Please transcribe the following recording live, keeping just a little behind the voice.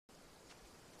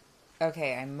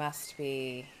Okay, I must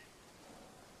be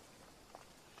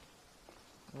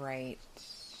right.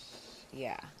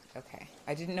 Yeah, okay.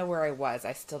 I didn't know where I was.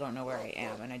 I still don't know where I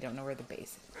am, and I don't know where the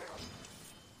base is.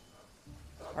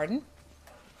 Pardon?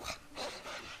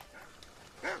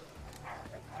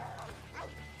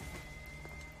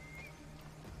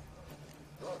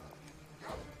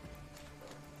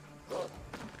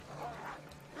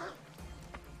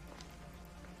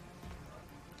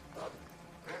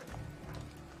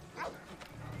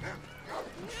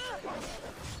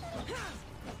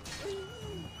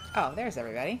 Oh, there's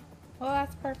everybody. Well,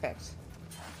 that's perfect.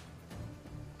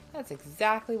 That's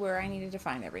exactly where I needed to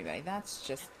find everybody. That's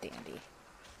just dandy.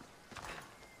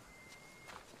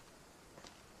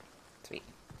 Sweet.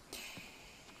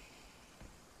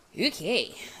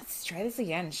 Okay, let's try this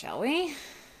again, shall we?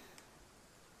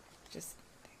 Just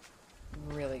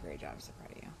really great job, so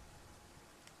proud of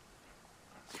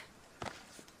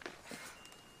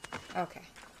you. Okay.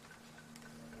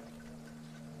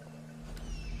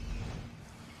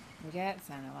 We get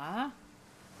Sanua.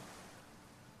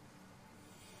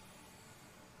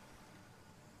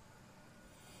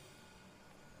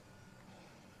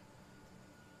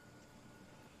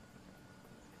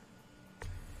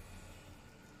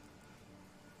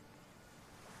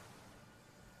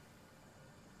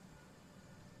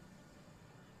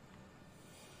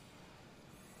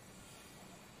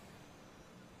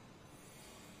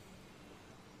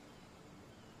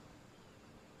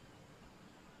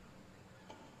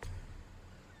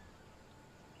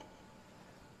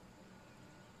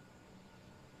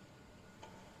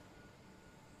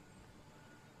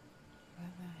 What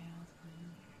the hell's going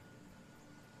on here?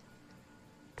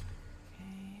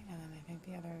 Okay, and then I think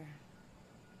the other...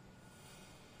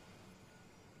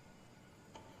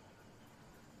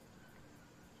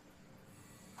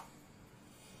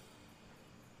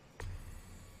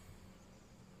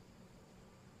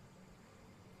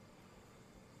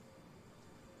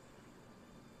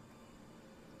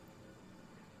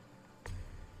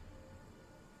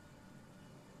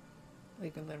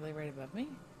 Like, literally right above me?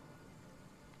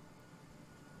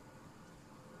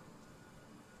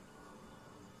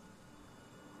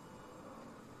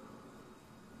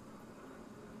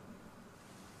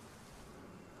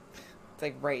 It's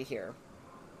like right here.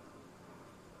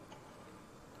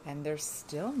 And there's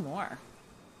still more.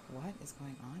 What is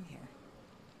going on here?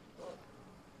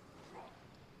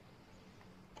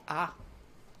 Ah,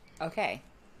 okay.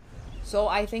 So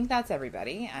I think that's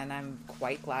everybody, and I'm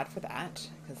quite glad for that,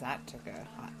 because that took a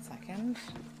hot second.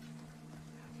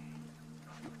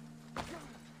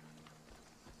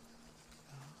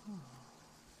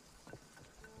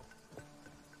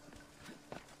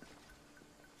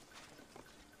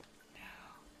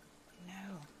 No.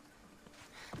 No.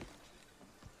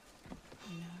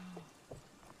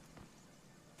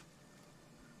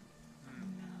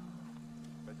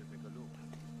 Better take a look.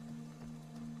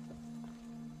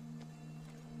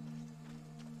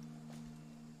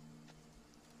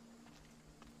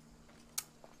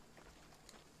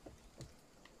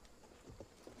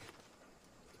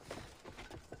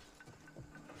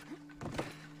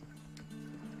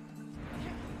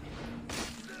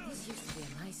 This used to be a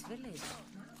nice village,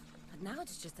 but now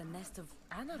it's just a nest of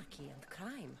anarchy and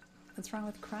crime. What's wrong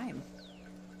with crime?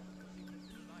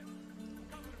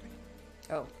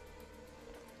 Oh.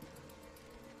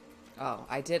 Oh,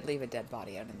 I did leave a dead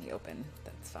body out in the open.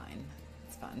 That's fine.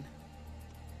 It's fun.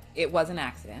 It was an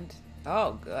accident.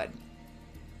 Oh, good.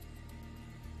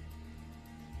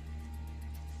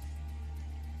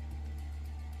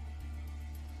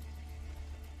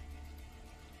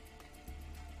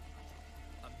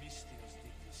 Amistios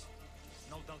did this.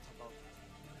 No doubt about it.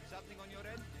 Something on your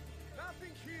end?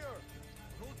 Nothing here!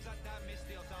 Root that damn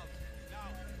Mistios out. Now!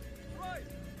 Right!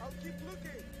 I'll keep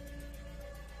looking!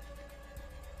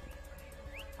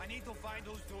 I need to find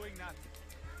who's doing that.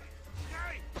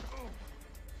 Hey!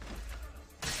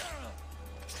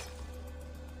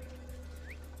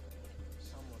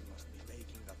 Someone must be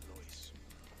making that noise.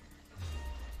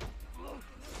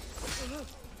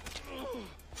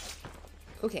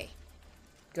 Okay.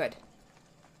 Good.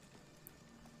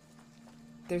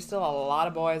 There's still a lot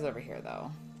of boys over here,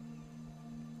 though.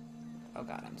 Oh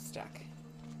god, I'm stuck.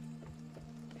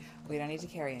 We don't need to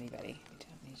carry anybody. We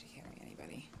don't need to carry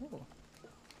anybody. Ooh.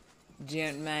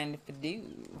 Don't mind if I do.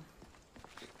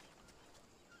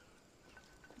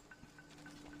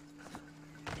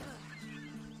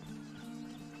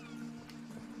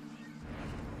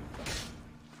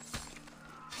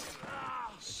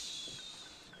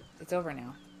 It's over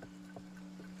now.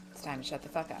 It's time to shut the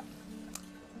fuck up.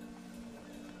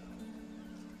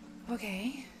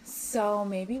 Okay, so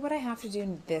maybe what I have to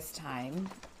do this time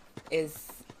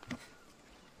is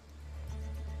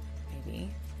maybe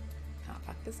not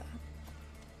fuck this up.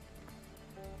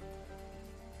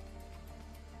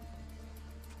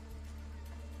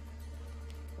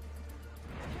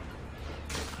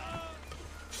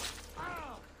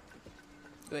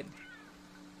 Good.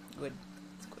 Good.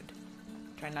 It's good.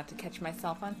 Try not to catch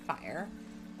myself on fire.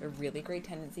 A really great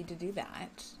tendency to do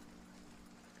that.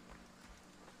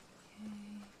 Okay.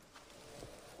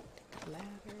 Take the ladder.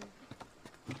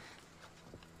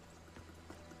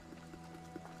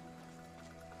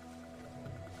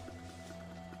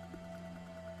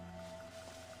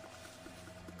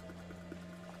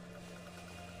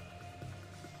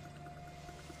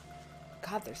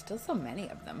 God, there's still so many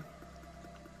of them.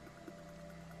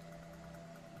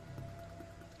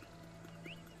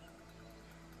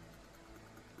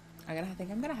 I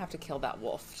think I'm gonna have to kill that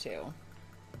wolf too.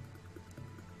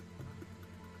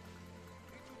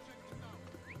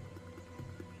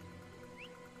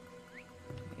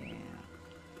 Yeah.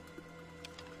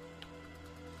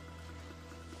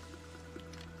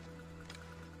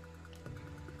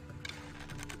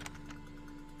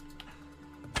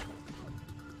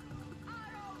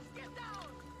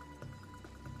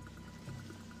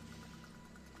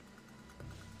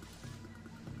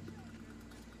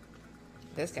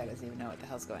 This guy doesn't even know what the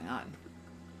hell's going on.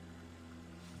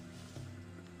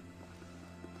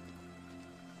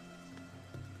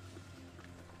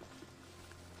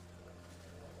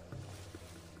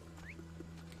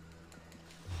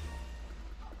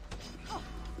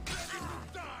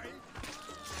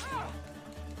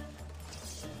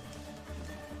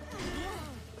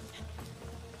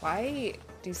 Why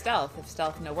do stealth if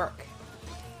stealth no work?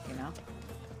 You know?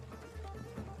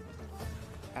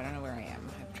 I don't know where I am.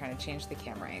 I'm trying to change the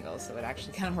camera angle so it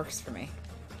actually kind of works for me.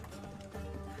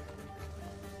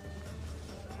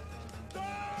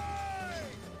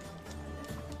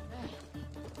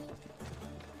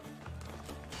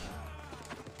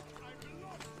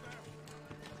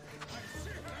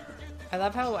 I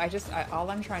love how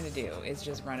all I'm trying to do is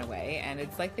just run away, and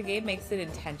it's like the game makes it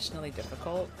intentionally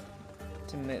difficult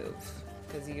to move.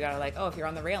 Because you gotta like, oh, if you're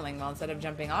on the railing, well, instead of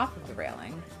jumping off of the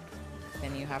railing,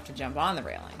 then you have to jump on the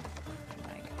railing.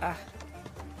 Like, ah.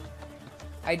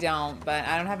 I don't, but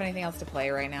I don't have anything else to play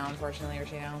right now, unfortunately,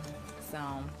 Urshino. So,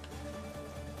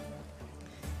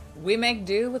 we make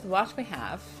do with what we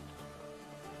have.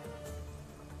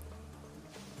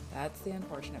 That's the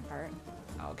unfortunate part.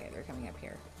 Oh, okay, they're coming up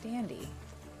here. Dandy.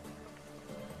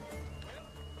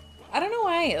 I don't know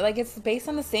why. Like, it's based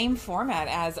on the same format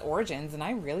as Origins, and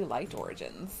I really liked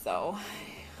Origins, so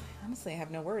honestly, I have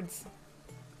no words.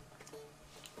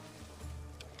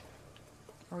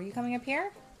 Are you coming up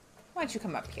here? Why don't you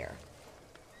come up here?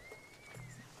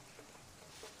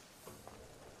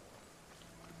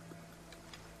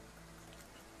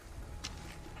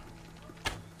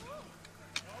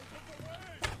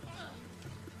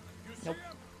 Nope.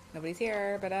 Nobody's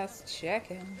here but us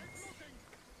chickens.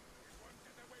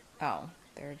 Oh,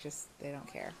 they're just, they don't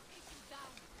care.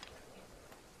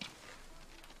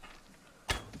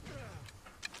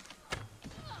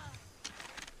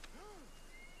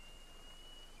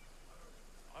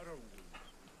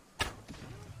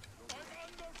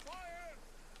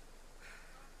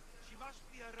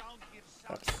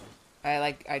 Oops.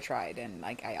 I tried, and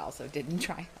like I also didn't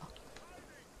try.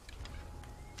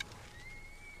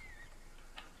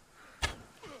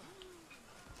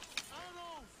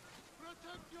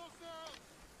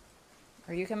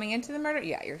 Are you coming into the murder?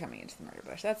 Yeah, you're coming into the murder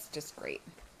bush. That's just great.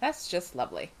 That's just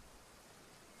lovely.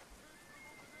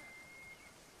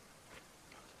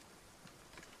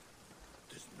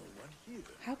 There's no one here.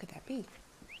 How could that be?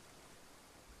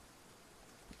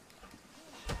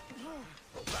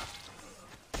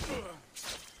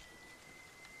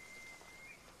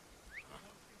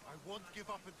 I won't give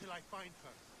up until I find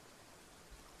her.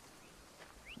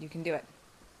 You can do it.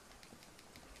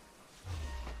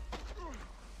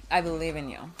 I believe in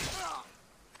you.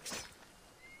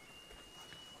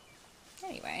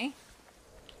 Anyway.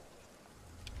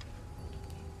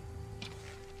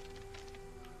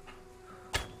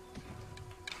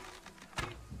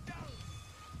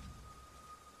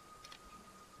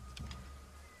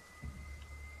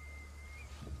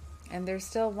 And there's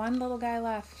still one little guy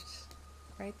left.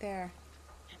 Right there.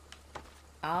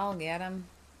 I'll get him.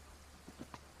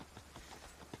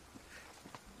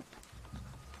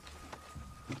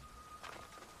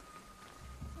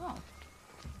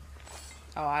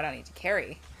 Oh, I don't need to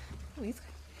carry. Oh,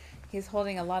 he's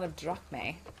holding a lot of drachmae.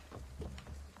 I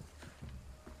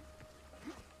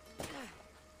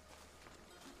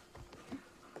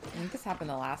think this happened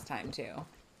the last time, too.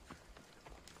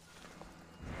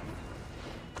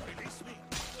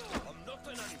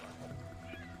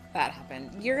 that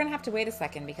happened. You're gonna have to wait a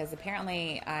second because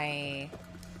apparently I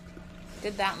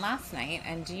did that last night,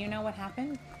 and do you know what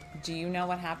happened? Do you know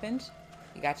what happened?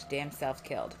 You got your damn self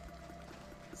killed.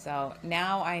 So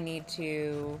now I need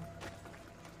to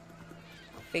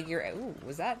figure out... Ooh,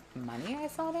 was that money I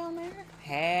saw down there?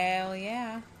 Hell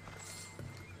yeah.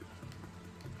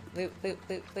 Loot, loot,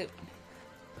 loot, loot.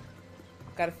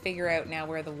 Got to figure out now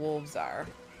where the wolves are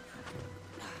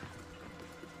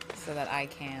so that I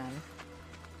can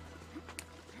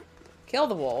kill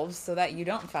the wolves so that you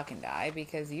don't fucking die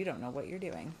because you don't know what you're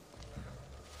doing.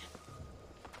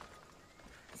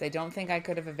 Because I don't think I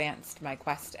could have advanced my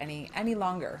quest any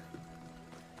longer.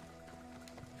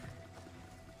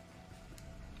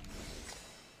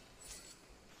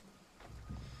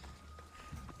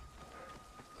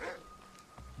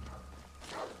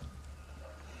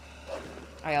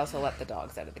 I also let the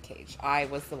dogs out of the cage. I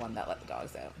was the one that let the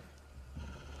dogs out.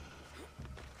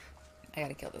 I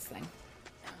gotta kill this thing.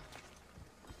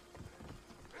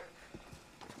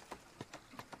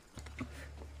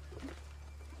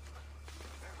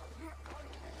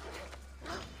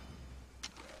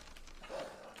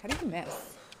 How do you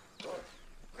miss?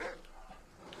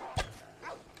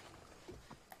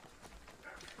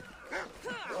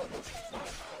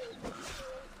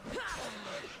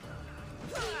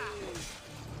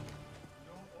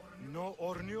 No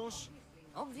Ornios?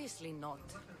 Obviously not.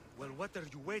 Well, what are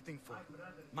you waiting for?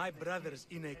 My brother's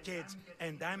in a cage,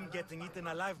 and I'm getting eaten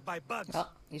alive by bugs.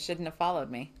 Well, you shouldn't have followed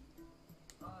me.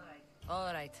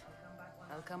 All right.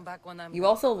 I'll come back when I'm... You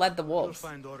also led the You'll wolves.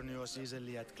 find Ornios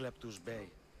easily at Kleptus Bay.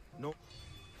 No.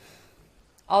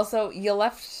 Also, you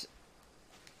left...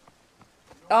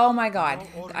 Oh my god.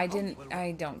 No, or-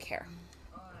 I don't care.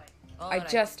 All I right.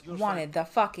 just You're wanted the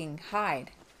fucking hide.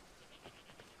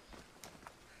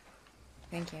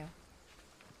 Thank you.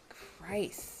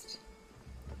 Christ.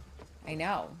 I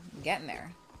know. I'm getting there.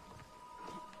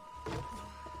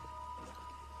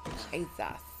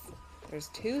 Jesus. There's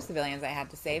 2 civilians I had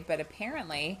to save, but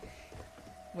apparently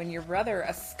when your brother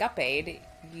escaped,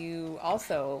 you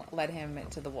also led him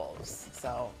to the wolves.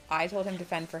 So I told him to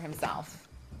fend for himself.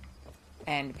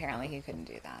 And apparently he couldn't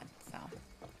do that. So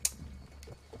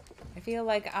I feel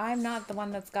like I'm not the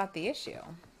one that's got the issue.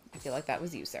 I feel like that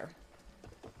was you, sir.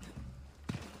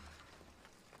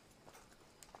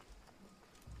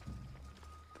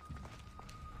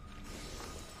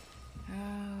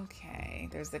 Okay,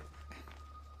 there's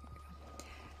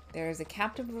a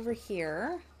captive over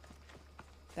here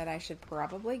that I should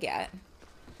probably get.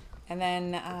 And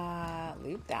then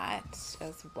loot that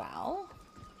as well.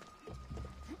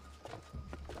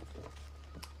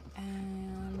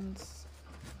 And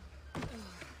They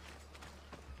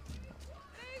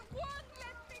won't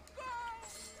let me go!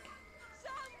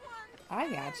 Someone! I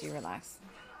got you, relax.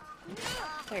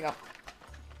 There you go.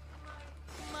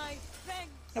 My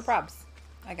thanks! No probs.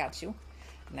 I got you.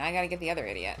 Now I gotta get the other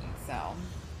idiot. So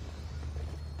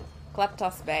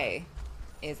Kleptos Bay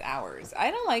is ours. I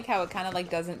don't like how it kind of like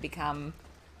doesn't become,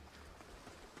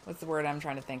 what's the word I'm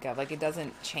trying to think of? Like it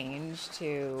doesn't change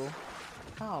to,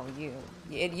 oh,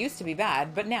 it used to be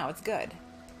bad, but now it's good.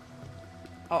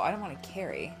 Oh, I don't want to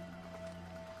carry.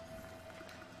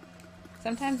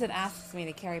 Sometimes it asks me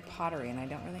to carry pottery and I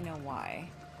don't really know why.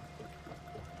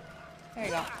 There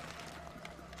you go.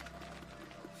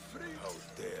 How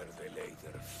dare they lay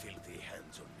their filthy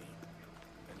hands on me?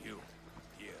 And you,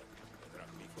 here,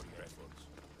 thank me for your efforts.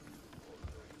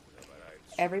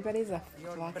 Everybody's a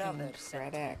Your fucking brother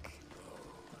said- critic.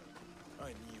 I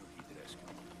knew he'd rescue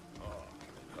me. Ah,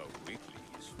 how quickly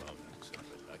he's found himself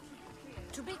a lucky.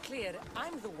 To be clear,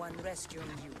 I'm the one rescuing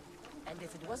you. And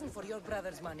if it wasn't for your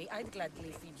brother's money, I'd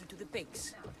gladly feed you to the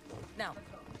pigs. Now,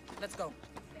 let's go.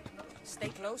 Stay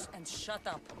close and shut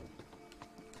up.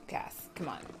 Cass, come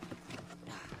on.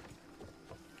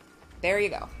 There you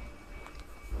go.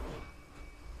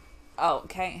 Oh,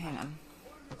 okay, hang on.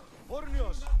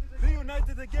 Ornios,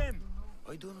 reunited again.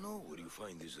 I don't know where you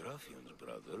find these ruffians,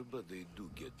 brother, but they do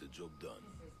get the job done.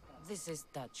 This is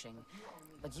touching,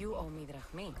 but you owe me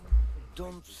drachmi.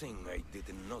 Don't think I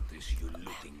didn't notice you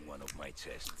looting one of my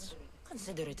chests.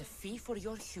 Consider it a fee for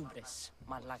your hubris,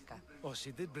 Malaka. Oh,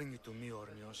 she did bring it to me,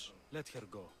 Ornios. Let her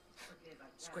go.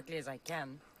 As quickly as I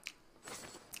can.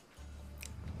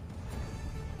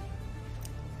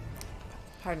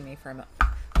 Pardon me for a moment.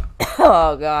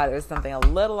 Oh god, there's something a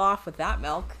little off with that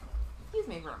milk. Excuse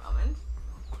me for a moment.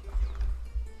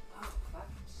 Oh, fuck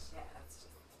shit, that's just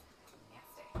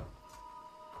nasty.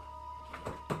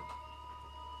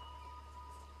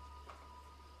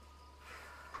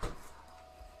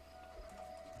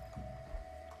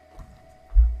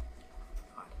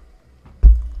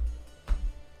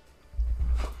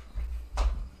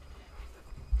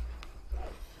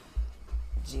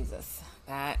 Jesus.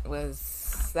 That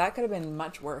could have been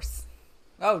much worse.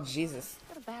 Oh, Jesus.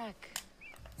 We're back.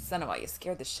 Son of a, you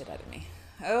scared the shit out of me.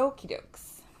 Okie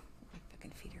dokes. My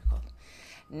fucking feet are cold.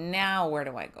 Now, where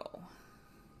do I go?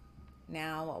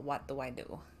 Now, what do I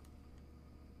do?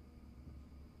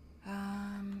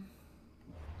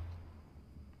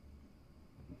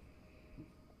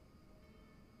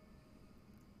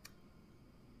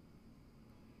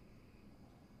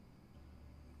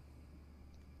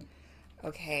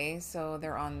 Okay, so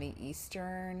they're on the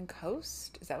eastern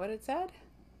coast. Is that what it said?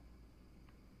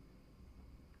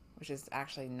 Which is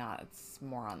actually not. It's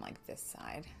more on like this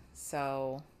side.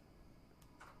 So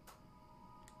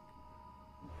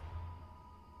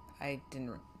I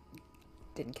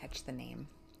didn't catch the name.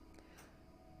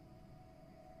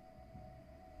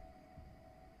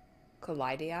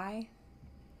 Collidii?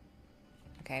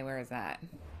 Okay, where is that?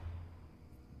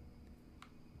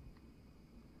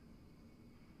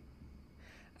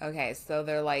 Okay, so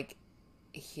they're like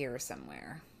here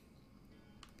somewhere.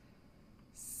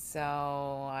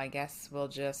 So I guess we'll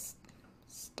just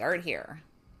start here.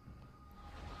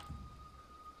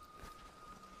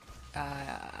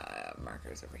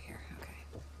 Markers over here. Okay.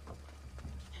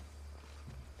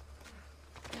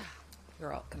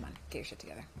 Girl, come on, get your shit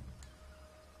together.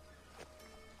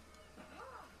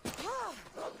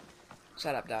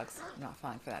 Shut up, dogs. I'm not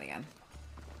falling for that again.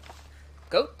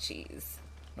 Goat cheese.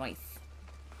 Nice.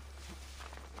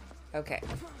 Okay.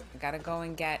 I gotta go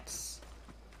and get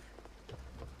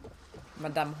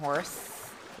Madame Horse.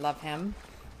 Love him.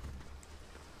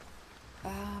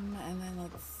 And then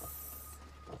let's...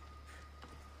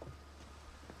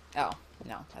 Oh,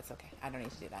 no, that's okay. I don't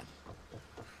need to do that.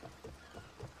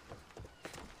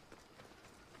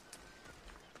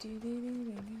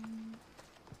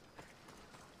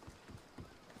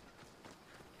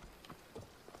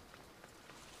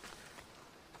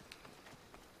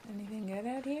 Anything good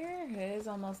out here? It is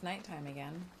almost nighttime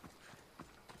again.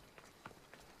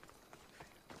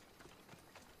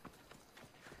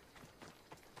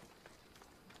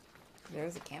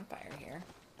 There's a campfire here.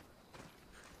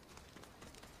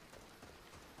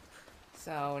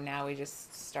 So now we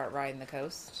just start riding the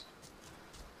coast.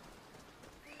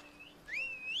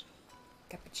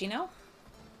 Cappuccino?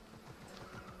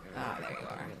 Ah, there you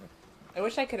are. I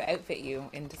wish I could outfit you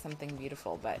into something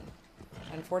beautiful, but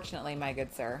unfortunately, my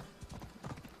good sir,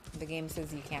 the game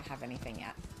says you can't have anything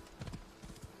yet.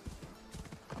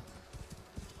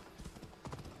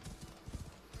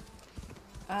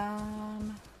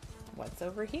 What's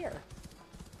over here?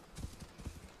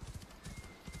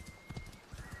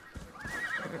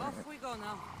 Off we go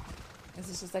now. This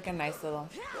is just like a nice little...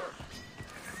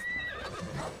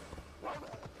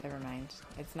 Never mind.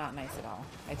 It's not nice at all.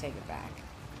 I take it back.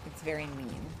 It's very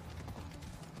mean.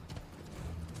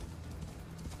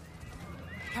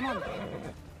 Come on.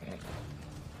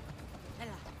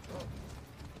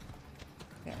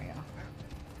 There we go.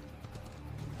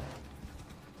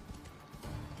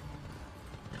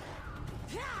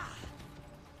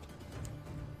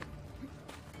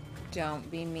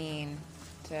 Don't be mean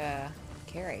to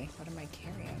Carrie. What am I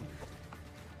carrying?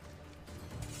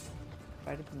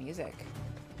 Why did the music?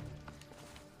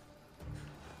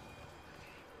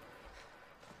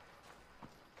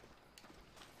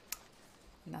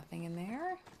 Nothing in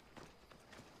there?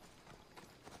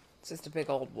 It's just a big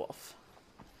old wolf.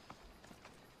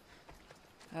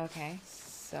 Okay,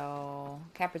 so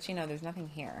cappuccino, there's nothing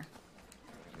here.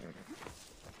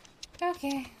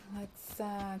 Okay, let's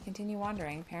continue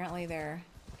wandering. Apparently they're...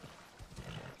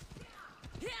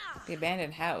 The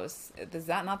abandoned house. Is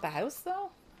that not the house,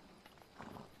 though?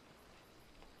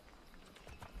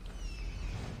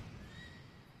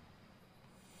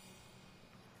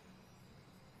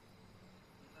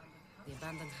 The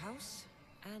abandoned house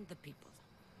and the people.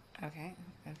 Okay,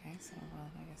 okay, so, well,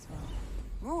 I guess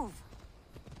we'll... Move!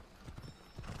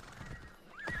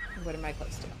 What am I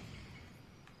close to?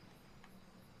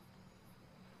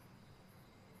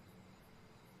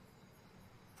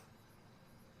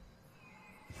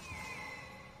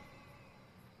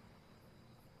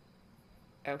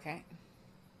 Okay.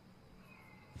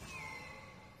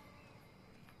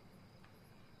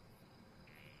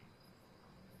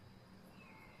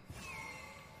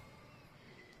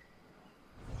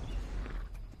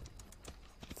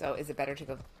 So is it better to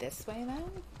go this way then?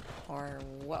 Or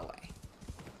what way?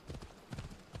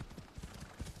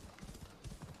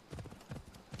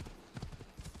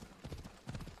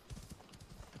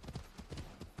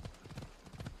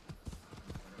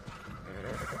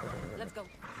 Let's go.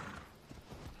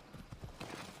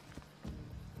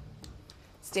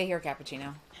 Stay here,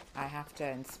 Cappuccino. I have to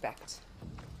inspect.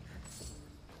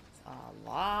 A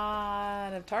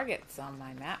lot of targets on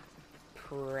my map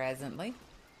presently.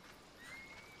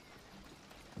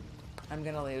 I'm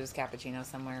gonna lose Cappuccino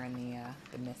somewhere in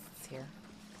the mists here.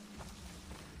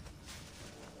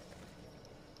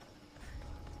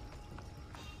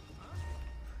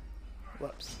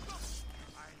 Whoops.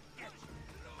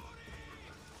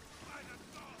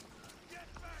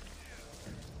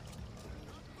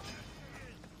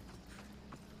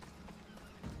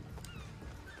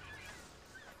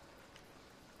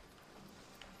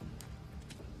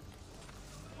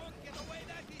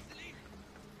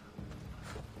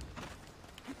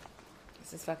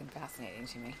 This is fucking fascinating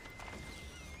to me.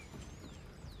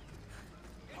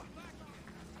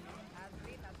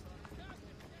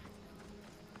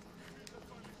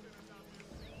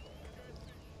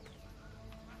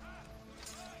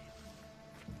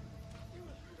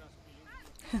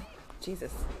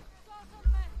 Jesus.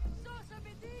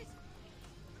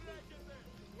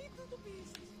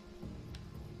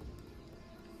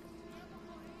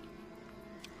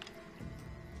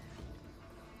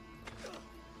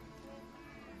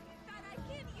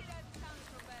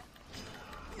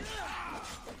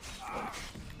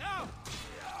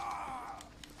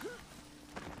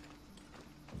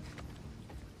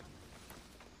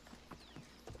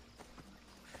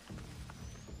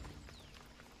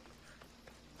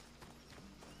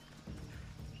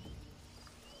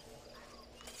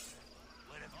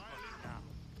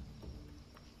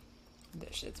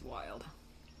 This shit's wild.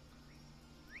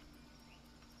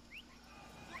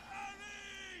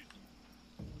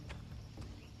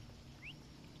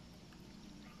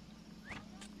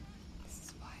 This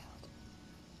is wild.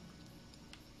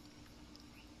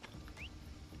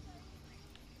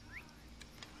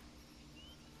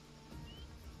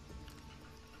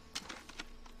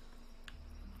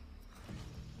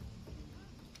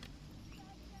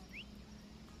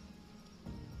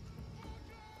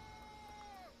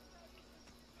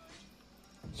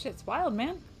 Shit's wild,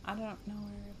 man. I don't know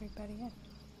where everybody is.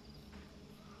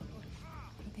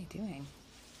 What are they doing?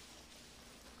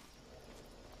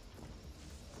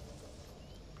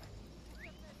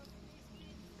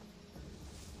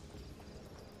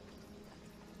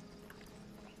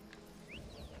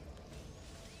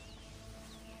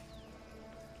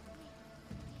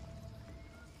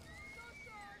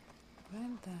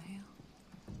 What the hell?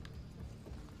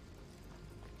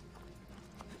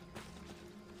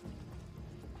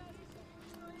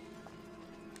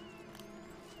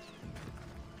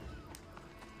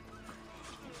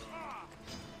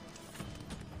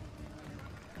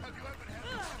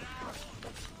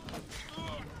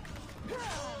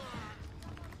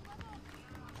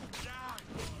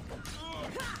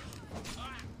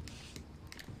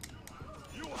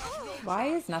 Why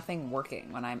is nothing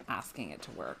working when I'm asking it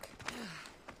to work?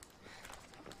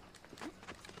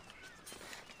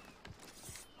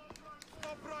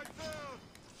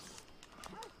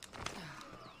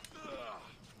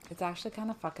 It's actually kind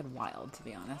of fucking wild, to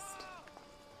be honest.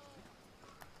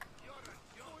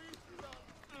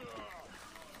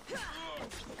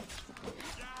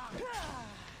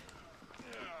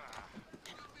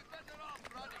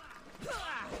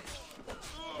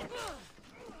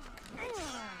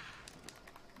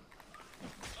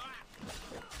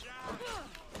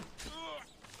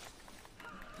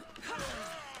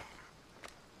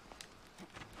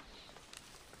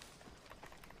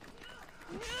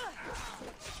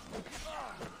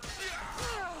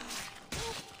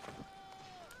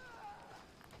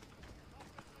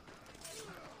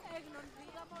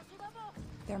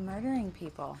 They're murdering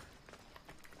people.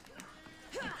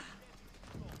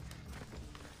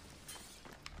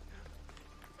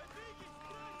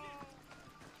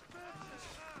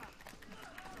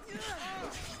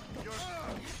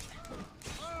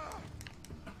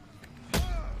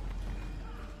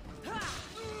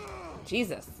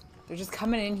 Jesus. They're just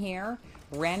coming in here,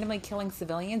 randomly killing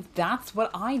civilians. That's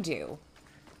what I do.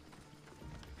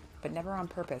 But never on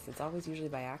purpose. It's always usually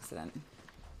by accident.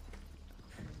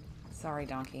 Sorry,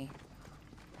 donkey.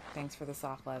 Thanks for the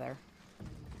soft leather.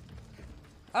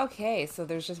 Okay, so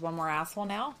there's just one more asshole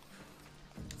now?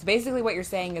 So basically what you're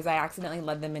saying is I accidentally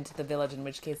led them into the village, in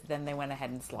which case then they went ahead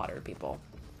and slaughtered people.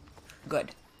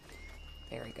 Good.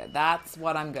 Very good. That's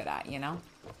what I'm good at, you know?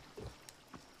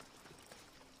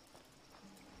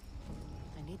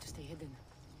 I need to stay hidden.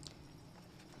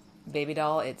 Baby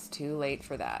doll, it's too late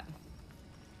for that.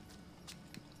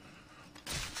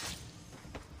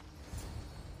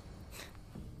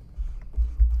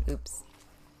 Oops.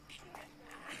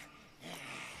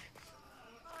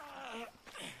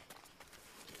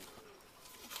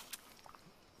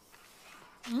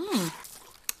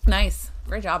 Nice.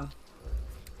 Great job.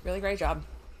 Really great job.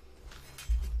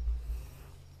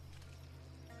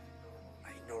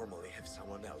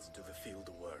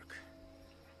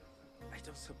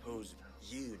 suppose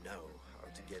you know how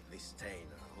to get this stain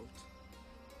out.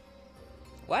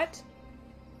 What?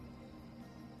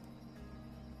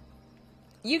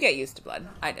 You get used to blood.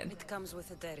 I did. It comes with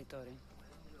the territory.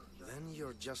 Then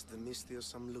you're just the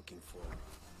Misthios I'm looking for.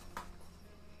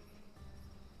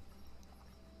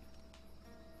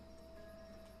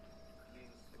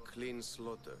 A clean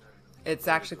slaughter. It's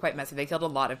actually quite messy. They killed a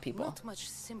lot of people. Not much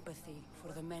sympathy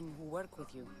for the men who work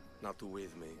with you. Not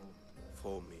with me.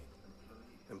 For me.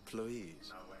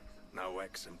 Employees. Now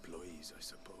ex-employees, I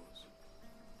suppose.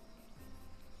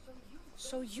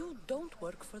 So you don't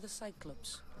work for the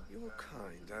Cyclops? Your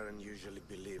kind aren't usually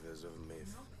believers of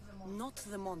myth. Not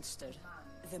the monster,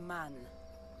 the man.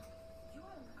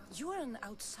 You are an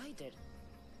outsider.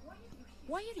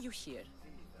 Why are you here?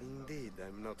 Indeed,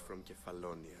 I'm not from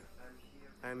Kefalonia.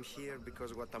 I'm here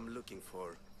because what I'm looking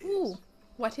for is... Ooh,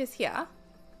 what is here?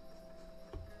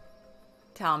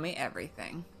 Tell me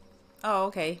everything. Oh,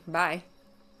 okay. Bye.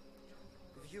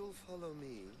 If you'll follow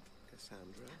me,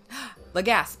 Cassandra... The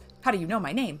gasp. How do you know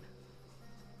my name?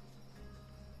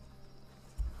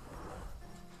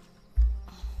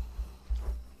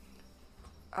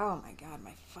 Oh my god,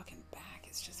 my fucking back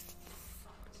is just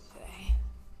fucked today.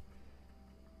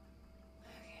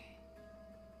 Okay.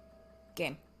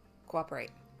 Game.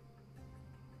 Cooperate.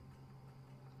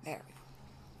 There we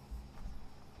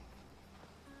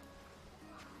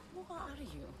go. Who are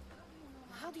you?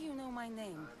 How do you know my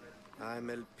name? I'm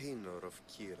El Pinor of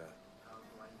Kira.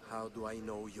 How do I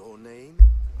know your name?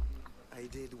 I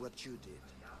did what you did.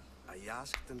 I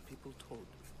asked and people told me.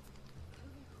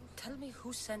 Tell me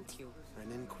who sent you.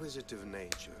 An inquisitive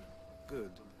nature.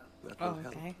 Good. That will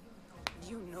help. Okay.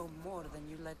 You know more than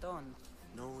you let on.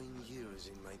 Knowing you is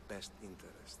in my best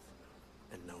interest.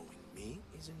 And knowing me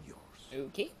is in yours.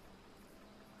 Okay.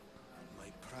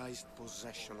 My prized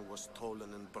possession was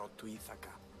stolen and brought to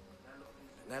Ithaca.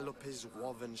 Penelope's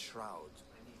woven shroud.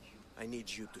 I need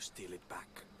you to steal it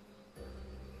back.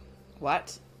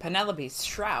 What? Penelope's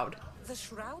shroud? The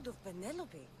shroud of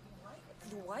Penelope?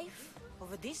 The wife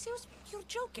of Odysseus? You're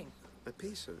joking. A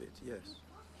piece of it, yes.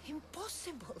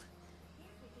 Impossible.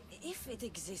 If it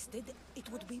existed, it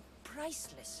would be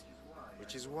priceless.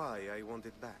 Which is why I want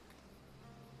it back.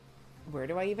 Where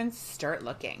do I even start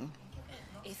looking?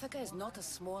 Ithaca is not a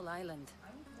small island.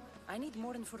 I need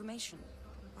more information.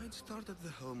 I'd start at the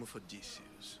home of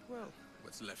Odysseus. Well,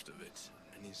 what's left of it.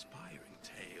 An inspiring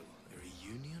tale. A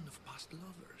reunion of past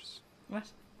lovers.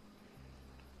 What?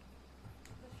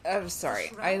 I'm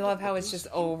sorry. I love how it's just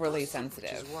overly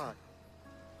sensitive. Which is why.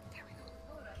 There we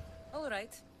go. All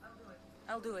right.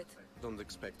 I'll do it. Don't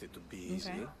expect it to be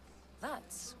easy. Okay.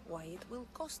 That's why it will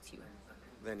cost you.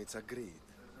 Then it's agreed.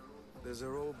 There's a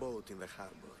rowboat in the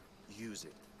harbor. Use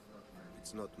it.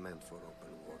 It's not meant for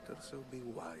open water, so be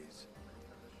wise.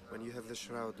 When you have the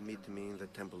shroud, meet me in the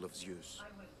Temple of Zeus.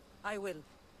 I will.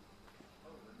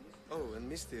 Oh,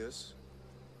 and Misthios,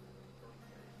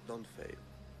 don't fail.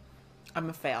 I'm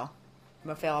a fail. I'm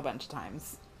a fail a bunch of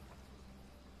times.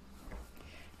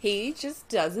 He just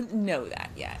doesn't know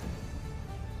that yet.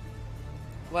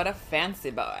 What a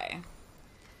fancy boy.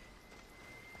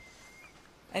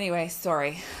 Anyway,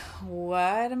 sorry.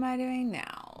 What am I doing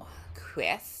now?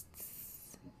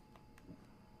 Quests.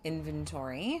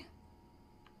 Inventory.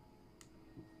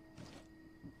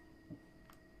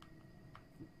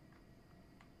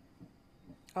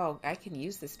 Oh, I can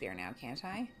use the spear now, can't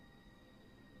I?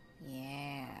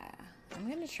 Yeah. I'm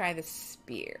gonna try the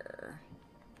spear.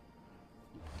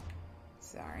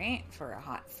 Sorry for a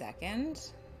hot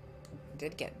second.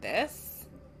 Did get this.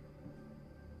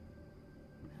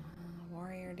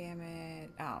 Warrior damage.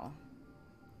 Oh.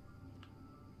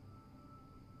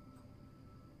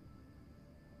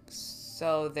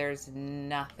 So there's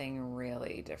nothing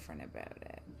really different about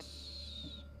it.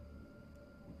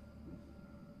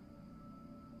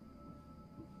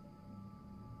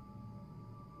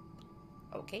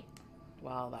 Okay.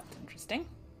 Well, that's interesting.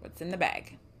 What's in the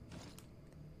bag?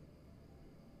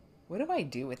 What do I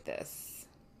do with this?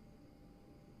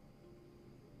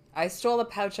 I stole a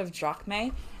pouch of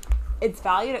drachmae. It's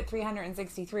valued at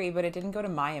 363, but it didn't go to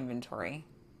my inventory.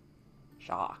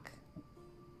 Shock.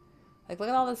 Like, look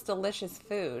at all this delicious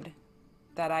food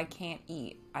that I can't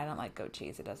eat. I don't like goat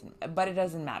cheese. It doesn't, but it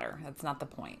doesn't matter. That's not the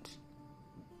point.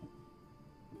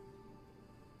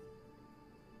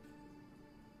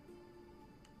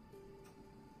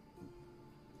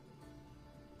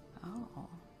 Oh.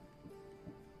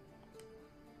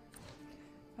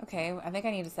 Okay, I think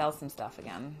I need to sell some stuff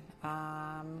again.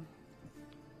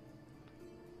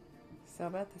 So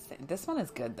about the same. This one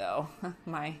is good though.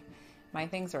 my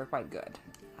things are quite good.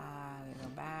 We go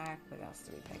back. What else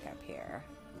do we pick up here?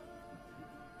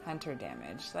 Hunter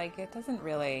damage. Like, it doesn't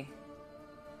really...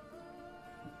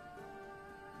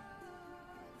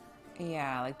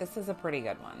 Yeah, like, this is a pretty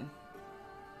good one.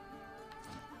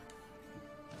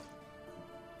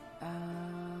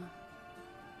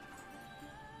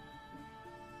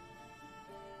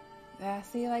 Yeah,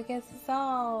 see, like, this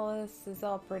is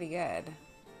all pretty good.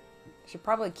 Should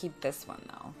probably keep this one,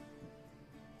 though.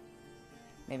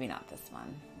 Maybe not this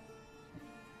one.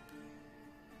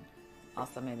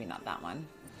 Also, maybe not that one.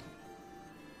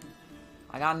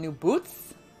 I got new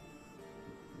boots.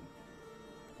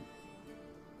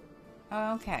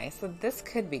 Okay, so this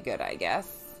could be good, I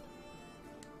guess.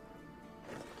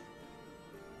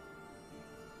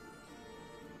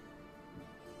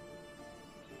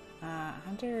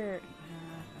 Hunter,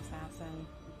 assassin.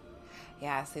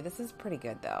 Yeah, see, this is pretty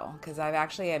good, though, because I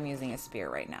actually am using a spear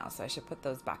right now, so I should put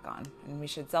those back on. And we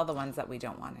should sell the ones that we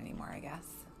don't want anymore, I guess.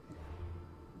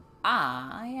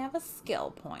 I have a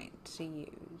skill point to use.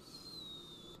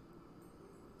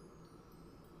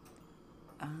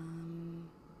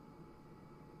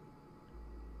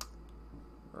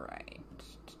 Right.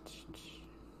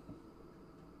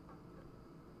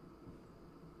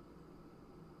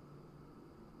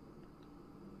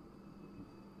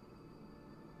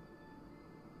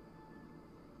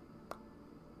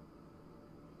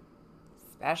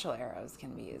 Special arrows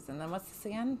can be used. And then what's this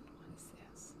again? What is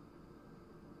this?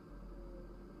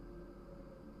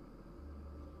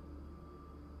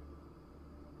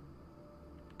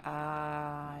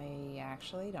 I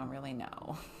actually don't really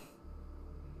know.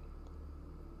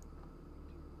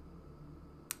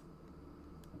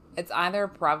 It's either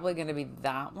probably going to be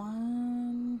that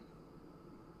one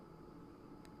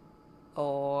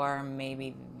or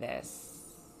maybe this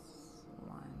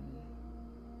one.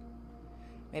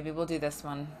 Maybe we'll do this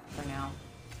one for now.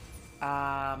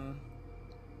 Oh,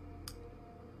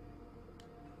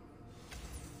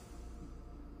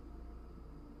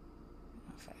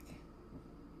 fuck.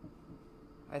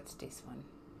 It's this one.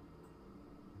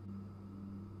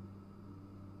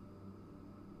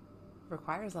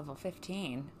 Requires level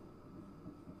 15.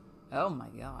 Oh my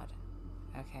god.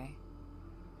 Okay.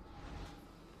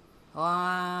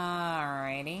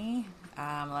 Alrighty.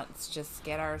 Let's just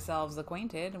get ourselves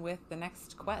acquainted with the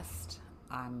next quest.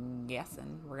 I'm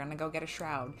guessing we're gonna go get a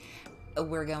shroud.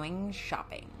 We're going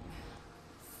shopping.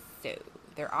 So,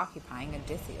 they're occupying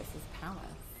Odysseus's palace.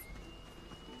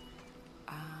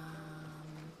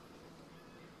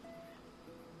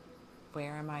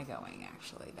 Where am I going,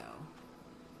 actually, though?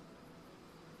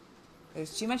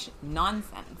 There's too much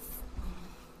nonsense.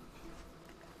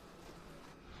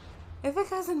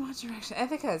 Ithaca's in what direction?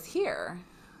 Ithaca is here.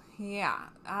 Yeah.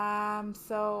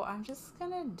 So I'm just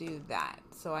gonna do that.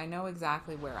 So I know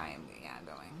exactly where I am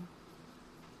going.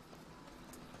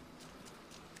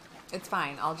 It's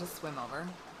fine. I'll just swim over.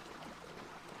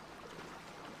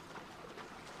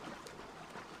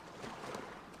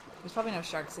 There's probably no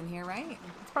sharks in here, right?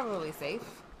 It's probably safe.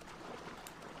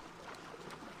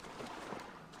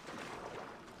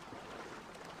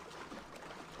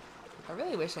 I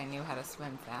really wish I knew how to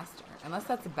swim faster. Unless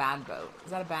that's a bad boat.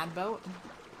 Is that a bad boat?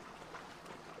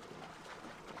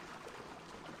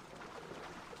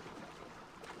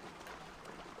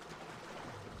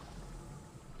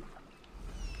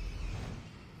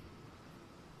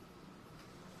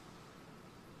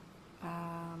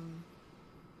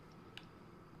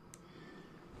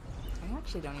 I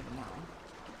actually don't even know.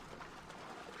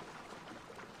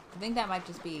 I think that might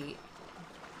just be...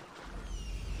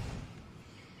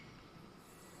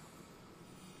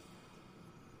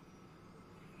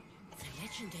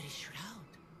 Legendary shroud.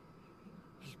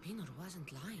 Elpinor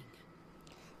wasn't lying.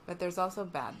 But there's also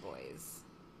bad boys.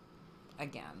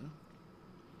 Again.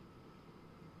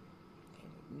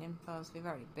 Nymphos. We've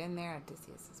already been there.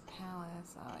 Odysseus'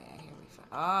 palace. Oh yeah, here we go.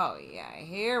 Oh yeah,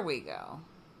 here we go.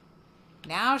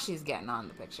 Now she's getting on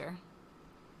the picture.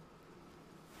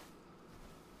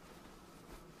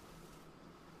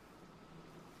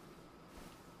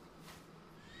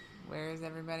 Where's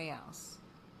everybody else?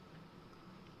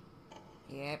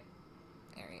 Yep.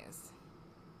 There he is.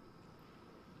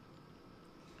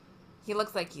 He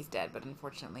looks like he's dead, but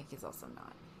unfortunately he's also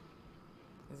not.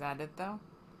 Is that it, though?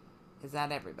 Is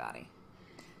that everybody?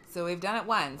 So we've done it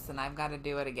once, and I've got to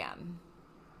do it again.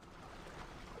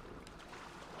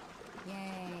 Yay.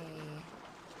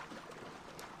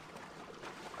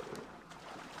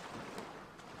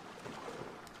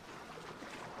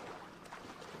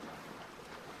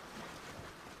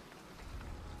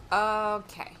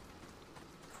 Okay.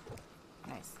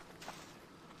 Nice.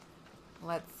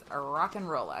 Let's rock and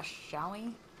roll us, shall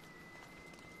we?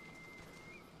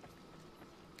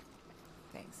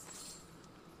 Thanks.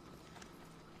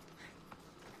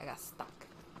 I got stuck.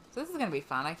 So this is gonna be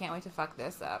fun. I can't wait to fuck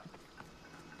this up.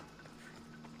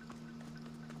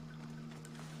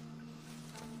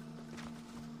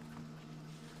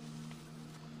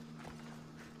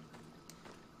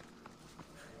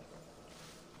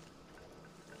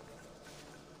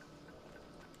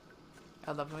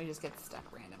 I love when we just get stuck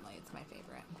randomly. It's my favorite.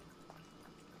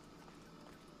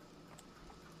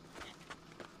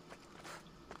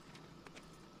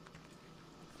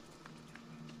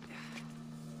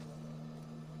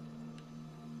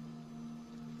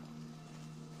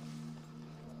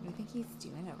 What do you think he's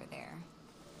doing over there?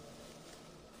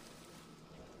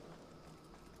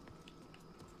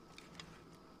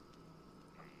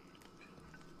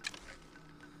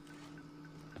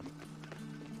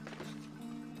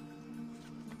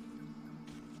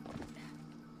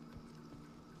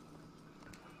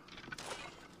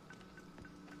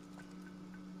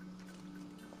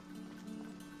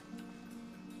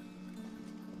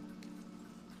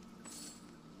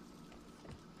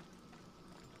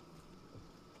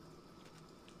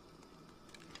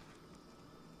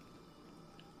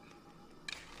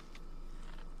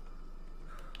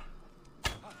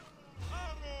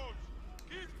 Arrows!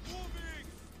 Keep moving!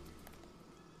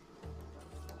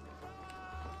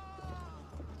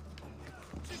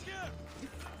 She's here!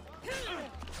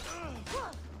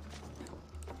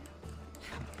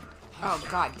 Oh,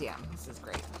 god damn. This is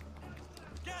great.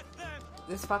 Get them!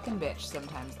 This fucking bitch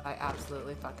sometimes. I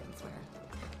absolutely fucking swear.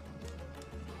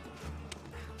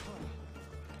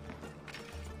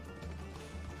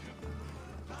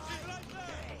 She's right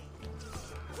there!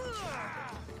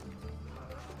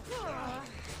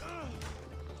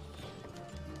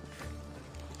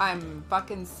 I'm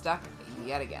fucking stuck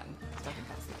yet again. Stuck in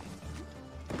custody.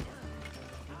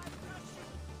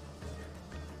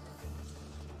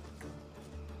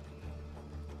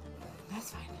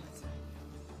 That's fine. That's fine.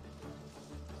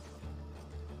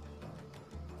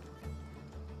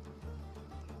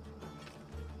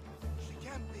 She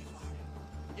can't be far.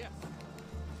 Yes.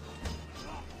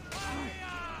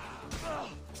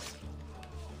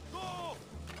 Go!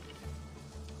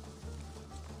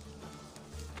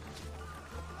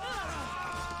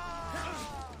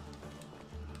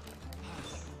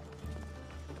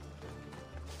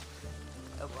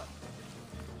 Oh boy.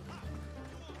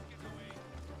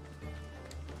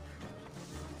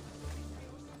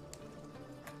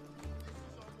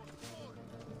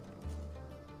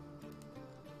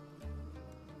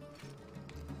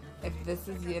 If this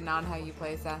is not how you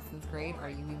play Assassin's Creed, are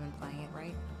you even playing it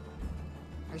right?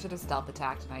 I should have stealth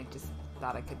attacked and I just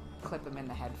thought I could clip him in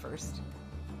the head first.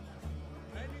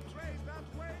 Any trace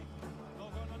that way? No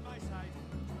gun on my side.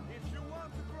 If you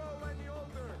want to grow any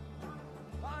older,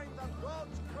 find that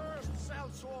God's cursed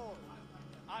sellsword.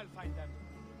 I'll find them.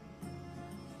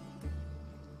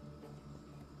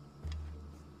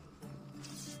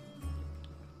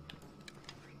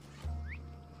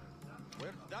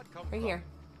 Where did that come Right from? here.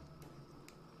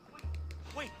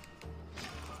 Wait!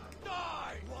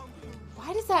 Die!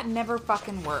 Why does that never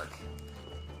fucking work?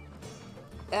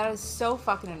 That is so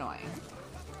fucking annoying.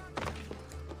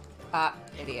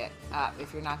 Idiot.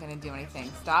 If you're not gonna do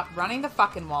anything, stop running the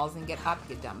fucking walls and get up,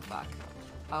 you dumb fuck.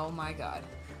 Oh my god.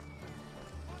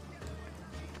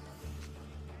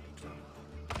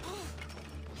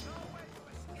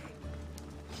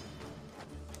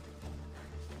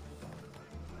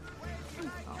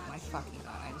 Oh my fucking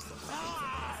god, I'm so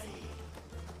fucking sick.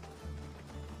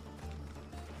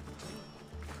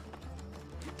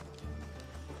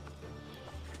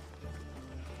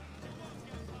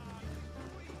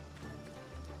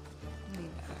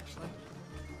 Need that actually.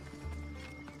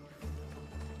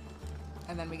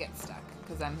 And then we get stuck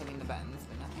because I'm hitting the buttons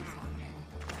but nothing's happening.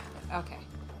 Okay.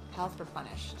 Health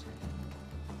replenished.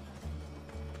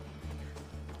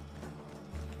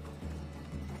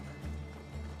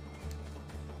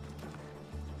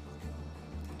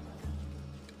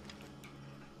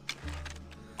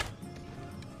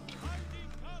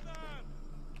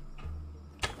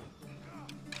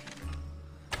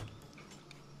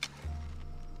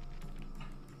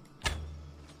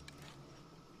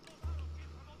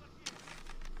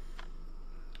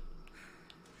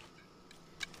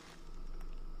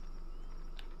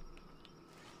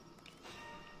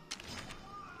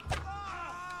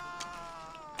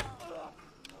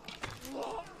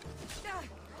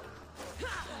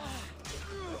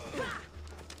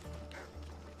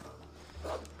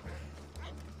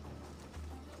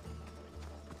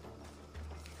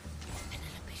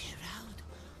 Penelope shroud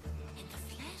in the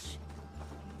flesh.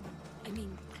 I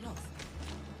mean, cloth.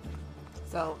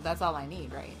 So that's all I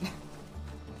need, right?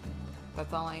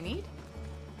 That's all I need?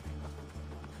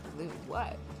 Loot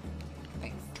what?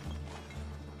 Thanks.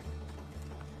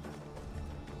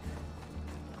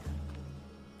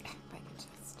 If I could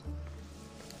just...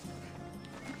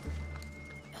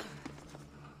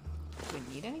 Do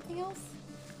we need anything else?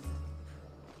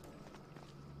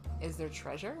 Is there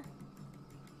treasure?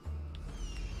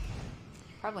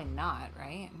 Probably not,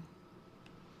 right?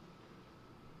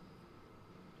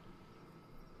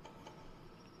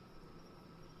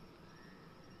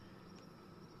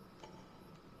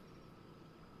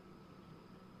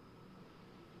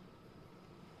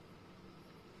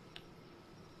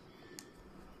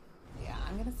 Yeah,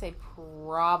 I'm gonna say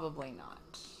probably not.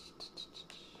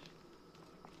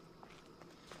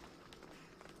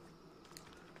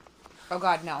 Oh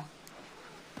god, no.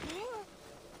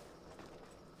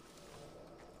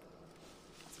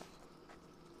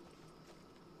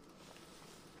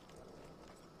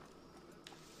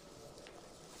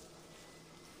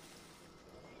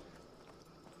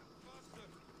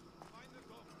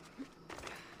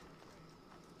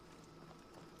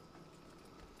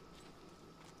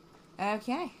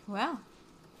 Okay, well.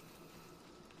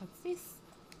 What's this?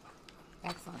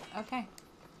 Excellent. Okay.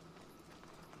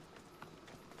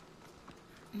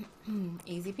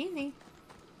 Easy peasy.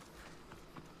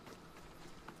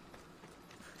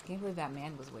 Can't believe that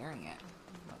man was wearing it.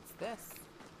 What's this?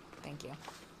 Thank you.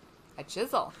 A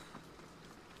chisel.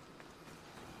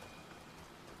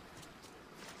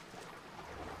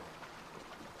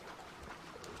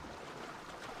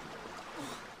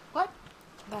 What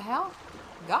the hell?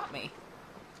 Got me.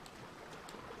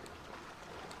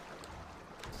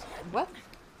 What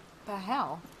the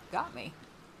hell got me?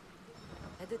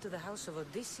 Headed to the house of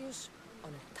Odysseus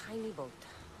on a tiny boat.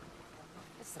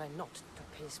 Let's try not to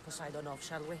piss Poseidon off,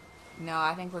 shall we? No,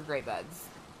 I think we're great buds.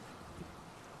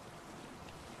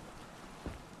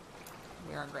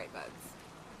 We are great buds.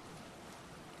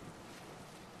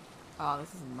 Oh,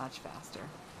 this is much faster.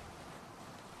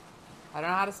 I don't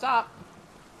know how to stop.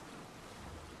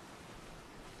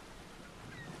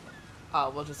 Oh,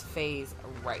 we'll just phase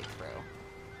right through.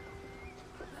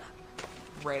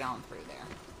 Right on through there.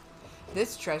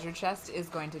 This treasure chest is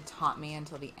going to taunt me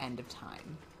until the end of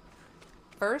time.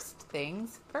 First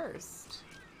things first.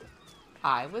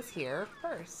 I was here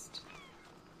first.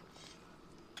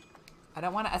 I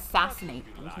don't want to assassinate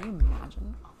them. Can you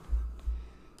imagine?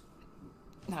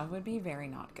 That would be very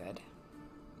not good.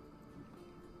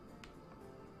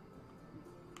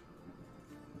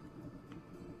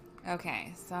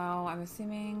 Okay, so I'm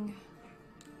assuming...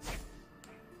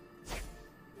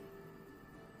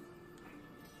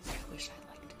 I wish I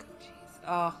liked goat cheese.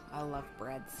 Oh, I love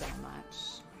bread so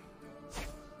much.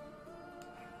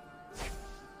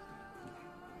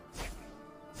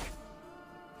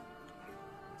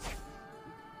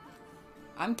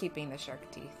 I'm keeping the shark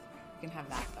teeth. You can have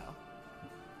that, though.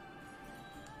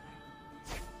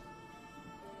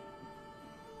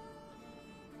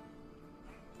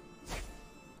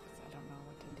 I don't know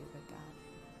what to do with that.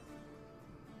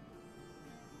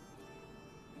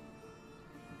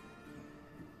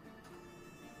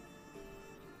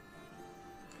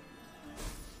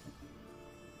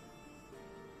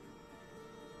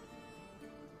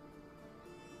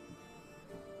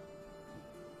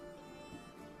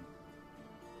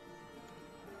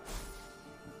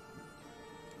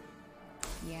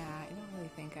 Yeah, I don't really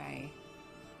think I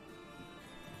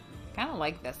kind of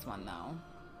like this one though.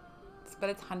 But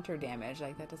it's hunter damage.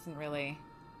 Like that doesn't really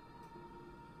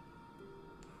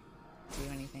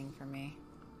do anything for me.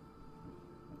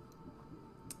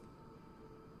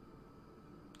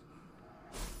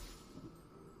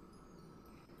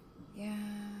 Yeah.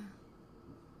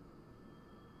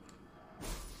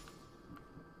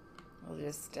 We'll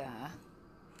just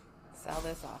sell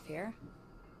this off here.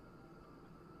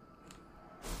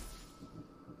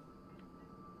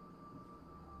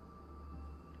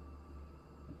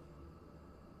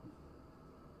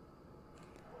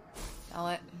 Sell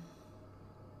it.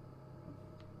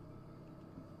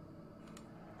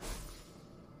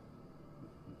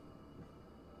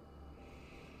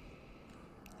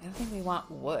 I don't think we want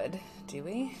wood, do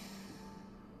we?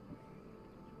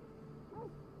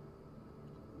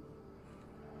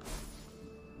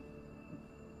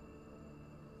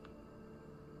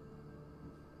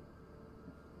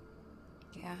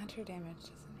 Yeah, hunter damage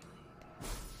doesn't really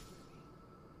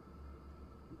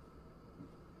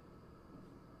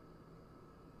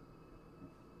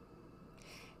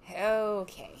do.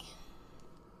 Okay.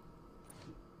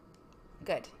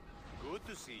 Good. Good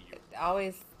to see you.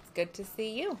 Always good to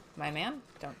see you, my man.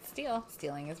 Don't steal.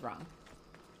 Stealing is wrong.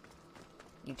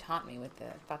 You taunt me with the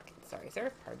fuck. Sorry,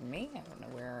 sir. Pardon me. I don't know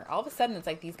where. All of a sudden, it's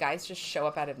like these guys just show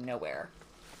up out of nowhere.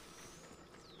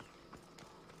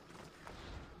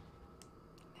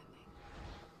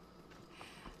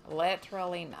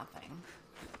 Literally nothing.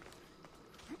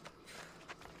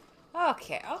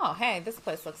 Okay. Oh, hey, this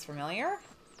place looks familiar.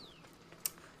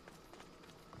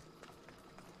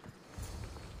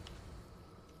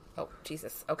 Oh,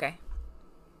 Jesus. Okay.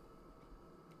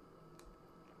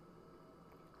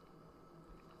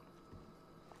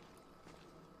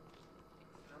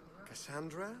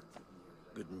 Cassandra?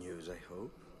 Good news, I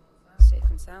hope. Safe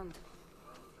and sound.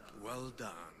 Well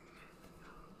done.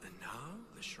 And now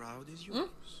the shroud is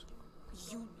yours.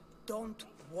 You don't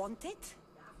want it?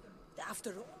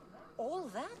 After all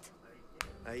that?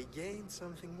 I gained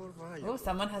something more valuable Oh,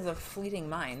 someone has a fleeting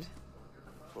mind.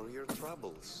 for your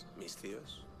troubles, Miss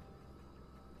Theos.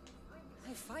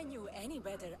 If I knew any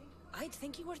better, I'd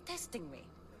think you were testing me.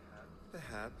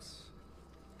 Perhaps.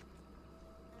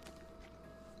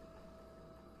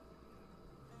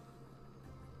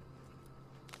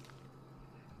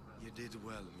 You did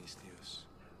well, Miss Theos.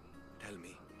 Tell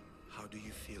me, how do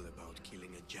you feel about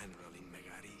killing a general in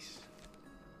Megaris?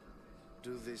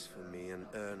 Do this for me and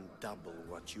earn double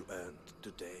what you earned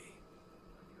today.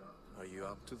 Are you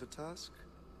up to the task?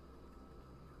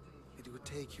 It would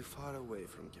take you far away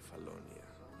from Kefalonia.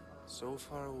 So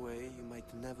far away you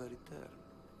might never return.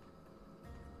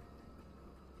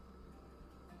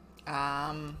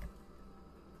 I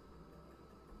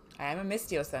am a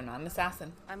Mystios, I'm not an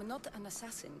assassin. I'm not an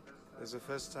assassin. There's a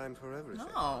first time for everything.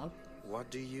 No. What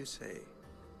do you say?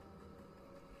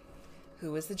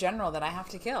 Who is the general that I have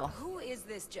to kill? Who is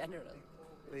this general?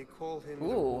 They call him the Ooh,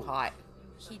 Wolf. hot.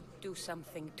 He'd do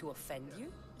something to offend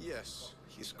you? Yes,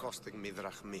 he's costing me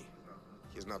drachmi.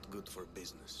 He's not good for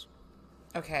business.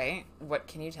 Okay, what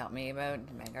can you tell me about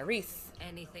Megaris?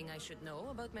 Anything I should know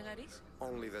about Megaris?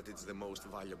 Only that it's the most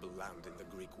valuable land in the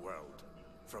Greek world.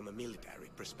 From a military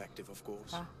perspective, of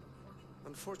course. Huh.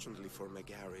 Unfortunately for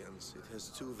Megarians, it has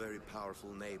two very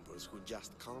powerful neighbors who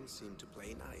just can't seem to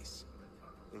play nice.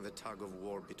 In the tug of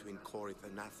war between Corinth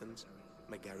and Athens,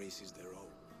 Megaris is their own.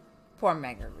 Poor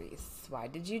Megaris. Why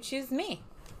did you choose me?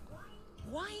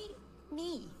 Why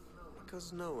me?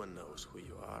 Because no one knows who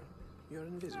you are. You're Oh,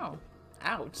 invisible.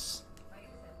 ouch.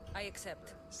 I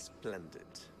accept. Splendid.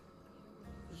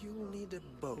 You'll need a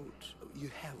boat. You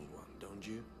have one, don't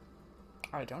you?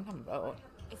 I don't have a boat.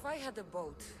 If I had a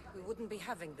boat, we wouldn't be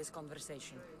having this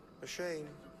conversation. A shame.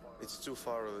 It's too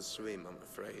far of a swim, I'm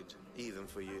afraid. Even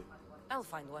for you. I'll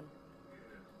find one.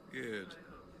 Good.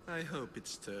 I hope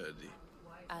it's sturdy.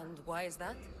 And why is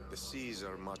that? The seas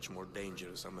are much more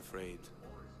dangerous, I'm afraid.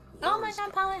 Oh War my is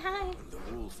god, coming, Polly, hi. and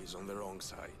the wolf is on the wrong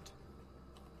side.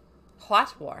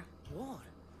 What war? War?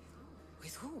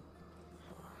 With who?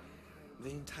 The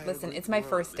entire Listen, Greek it's my world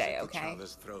first is day, at okay? each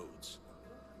other's throats.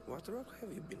 What rock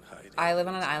have you been hiding? I live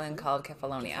on an island called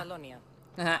Kefalonia.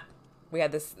 Kefalonia. We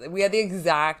had the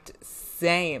exact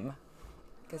same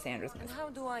Cassandra's And miss. how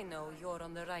do I know you're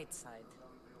on the right side?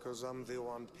 Because I'm the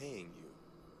one paying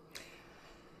you.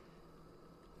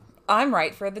 I'm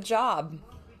right for the job.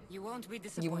 You won't be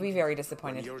disappointed. You will be very When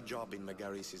disappointed. your job in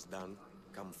Megaris is done,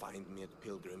 come find me at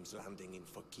Pilgrim's Landing in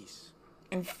Phokis.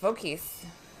 And Focus.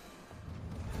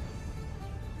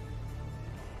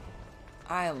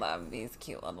 I love these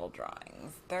cute little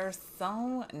drawings. They're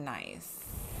so nice.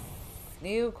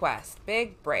 New quest.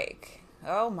 Big break.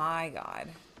 Oh my god.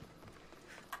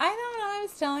 I don't know. I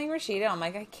was telling Rashida, I'm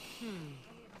like, I can't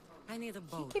I need a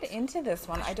boat. get into this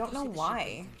one. I don't know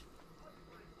why.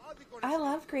 I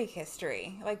love Greek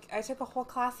history. Like, I took a whole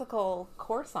classical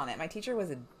course on it. My teacher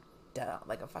was a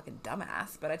fucking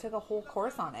dumbass, but I took a whole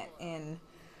course on it in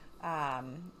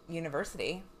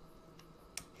university.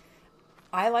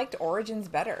 I liked Origins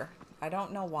better. I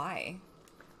don't know why.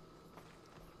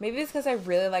 Maybe it's because I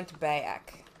really liked Bayek.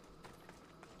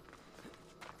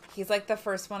 He's like the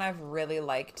first one I've really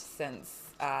liked since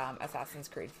Assassin's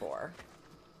Creed 4.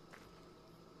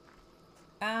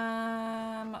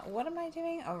 What am I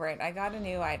doing? Oh, right. I got a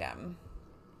new item.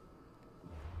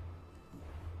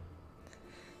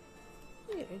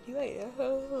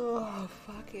 Oh,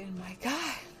 fucking my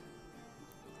god.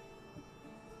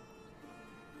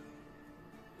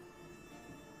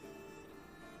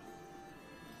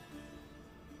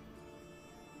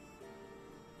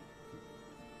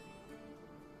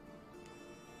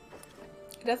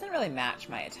 It doesn't really match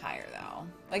my attire, though.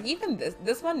 Like, even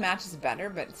this one matches better,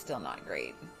 but it's still not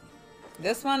great.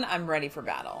 This one, I'm ready for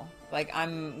battle. Like,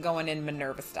 I'm going in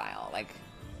Minerva style. Like,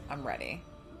 I'm ready.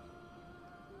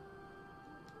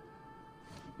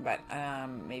 But,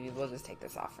 maybe we'll just take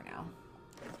this off for now.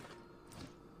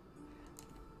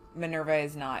 Minerva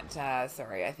is not,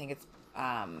 sorry, I think it's,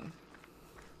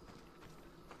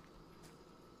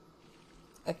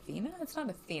 Athena? It's not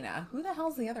Athena. Who the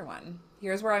hell's the other one?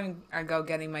 Here's where I go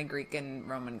getting my Greek and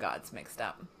Roman gods mixed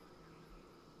up.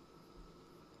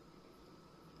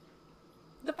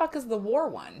 The fuck is the war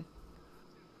one?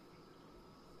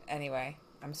 Anyway,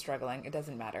 I'm struggling. It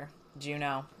doesn't matter.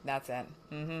 Juno. That's it.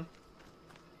 Mm-hmm.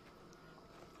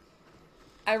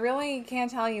 I really can't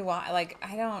tell you why. Like,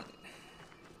 I don't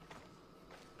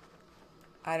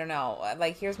know.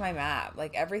 Like, here's my map.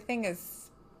 Like, everything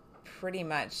is pretty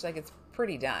much, like, it's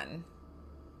pretty done.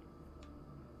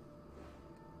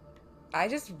 I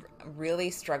just really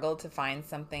struggled to find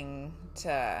something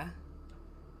to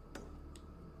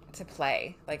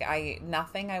play. Like,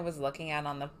 nothing I was looking at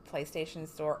on the PlayStation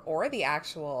Store or the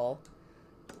actual,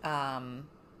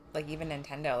 like, even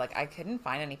Nintendo. Like, I couldn't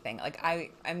find anything. Like,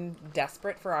 I'm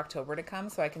desperate for October to come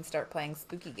so I can start playing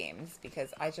spooky games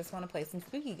because I just want to play some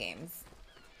spooky games.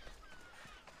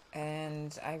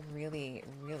 And I really,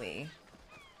 really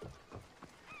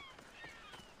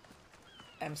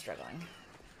am struggling.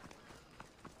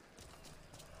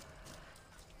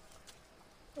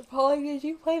 Polly, did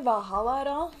you play Valhalla at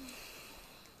all?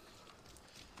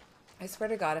 I swear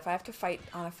to God, if I have to fight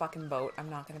on a fucking boat, I'm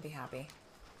not going to be happy.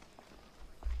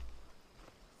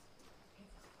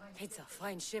 It's a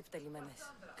fine ship, Telimenes.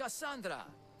 Cassandra!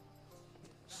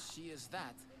 She is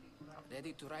that.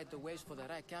 Ready to ride the waves for the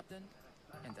right captain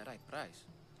and the right price.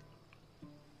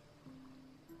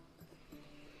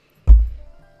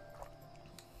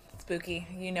 Spooky.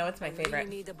 You know it's my favorite. You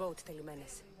need a boat,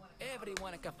 Telimenes.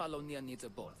 Everyone in Kefalonia needs a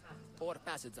boat. Or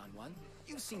passage on one.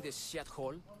 You've seen this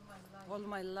shithole. All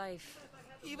my life.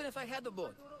 Even if I had a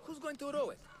boat, who's going to row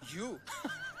it? You!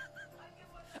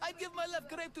 I'd give my left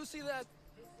grape to see that.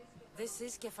 This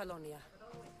is Kefalonia.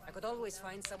 I could always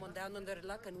find someone down on their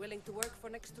luck and willing to work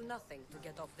for next to nothing to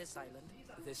get off this island.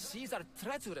 The seas are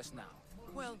treacherous now.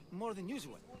 Well, more than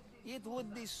usual. It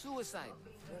would be suicide.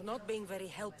 You're not being very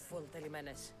helpful,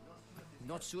 Telimenes.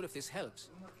 Not sure if this helps,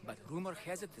 but rumor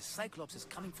has it the Cyclops is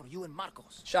coming for you and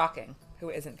Marcos. Shocking. Who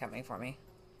isn't coming for me?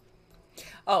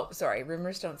 Oh, sorry.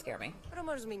 Rumors don't scare me.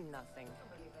 Rumors mean nothing.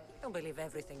 Don't believe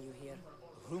everything you hear.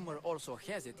 Rumor also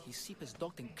has it his ship is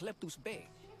docked in Kleptus Bay.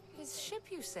 His ship,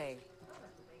 you say?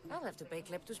 I'll have to pay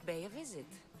Kleptus Bay a visit.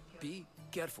 Be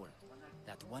careful.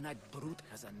 That one-eyed brute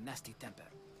has a nasty temper.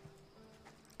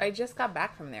 I just got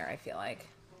back from there, I feel like.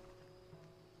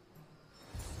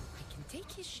 I can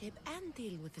take his ship and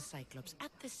deal with the Cyclops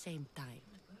at the same time.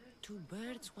 2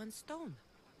 birds, 1 stone.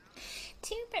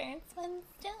 2 birds, 1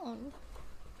 stone.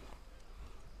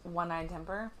 One-eyed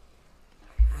temper?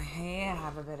 I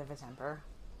have a bit of a temper.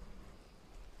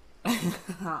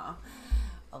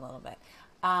 A little bit.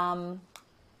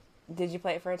 Did you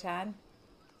play it for a tad?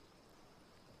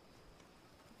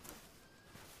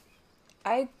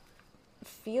 I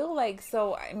feel like,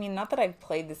 so, I mean, not that I've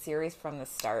played the series from the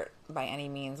start by any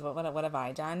means. What have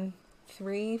I done?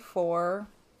 3, 4,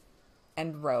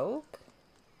 and Rogue?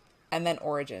 And then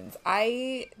Origins.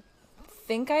 I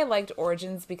think I liked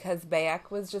Origins because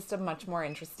Bayek was just a much more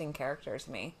interesting character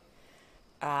to me.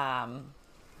 Than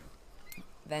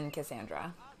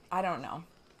Cassandra. I don't know.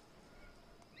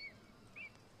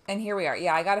 And here we are.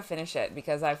 Yeah, I gotta finish it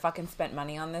because I fucking spent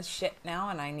money on this shit now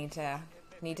and I need to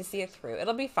see it through.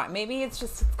 It'll be fine. Maybe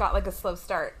it's got like a slow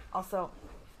start. Also,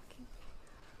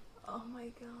 oh my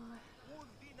God.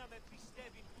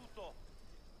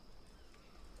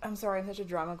 I'm sorry, I'm such a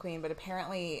drama queen, but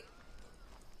apparently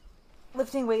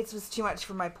lifting weights was too much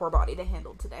for my poor body to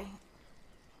handle today.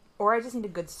 Or I just need a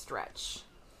good stretch.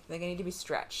 I think I need to be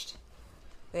stretched.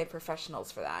 They have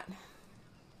professionals for that.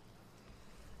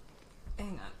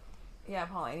 Hang on. Yeah,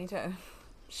 Paul, I need to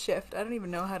shift. I don't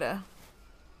even know how to...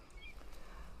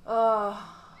 I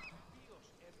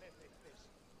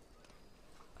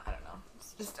don't know.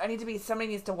 It's just, I need to be... Somebody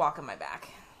needs to walk on my back.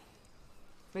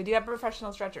 We do have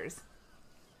professional stretchers.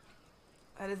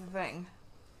 That is the thing.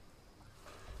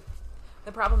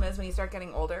 The problem is when you start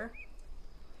getting older,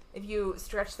 if you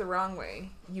stretch the wrong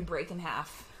way, you break in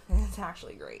half. It's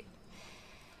actually great.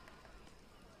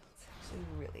 It's actually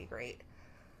really great.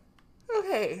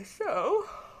 Okay, so...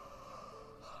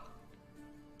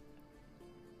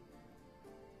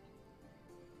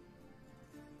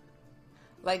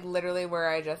 Like literally where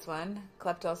I just went,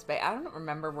 Kleptos Bay. I don't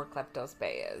remember where Kleptos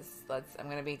Bay is. I'm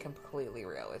gonna be completely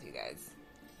real with you guys.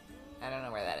 I don't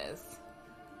know where that is.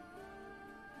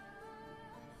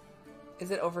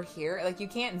 Is it over here? Like you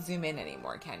can't zoom in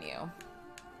anymore, can you?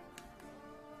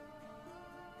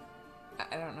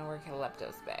 I don't know where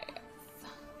Kleptos Bay is.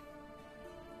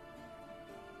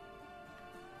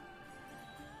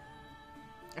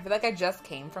 I feel like I just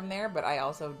came from there, but I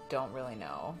also don't really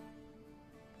know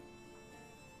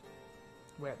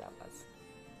where that was.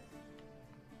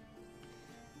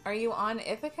 Are you on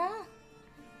Ithaca?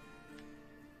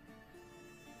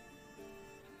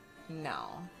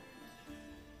 No.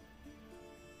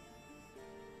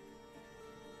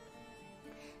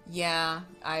 Yeah,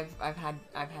 I've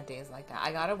had days like that.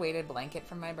 I got a weighted blanket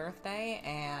for my birthday,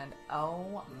 and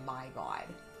oh my god,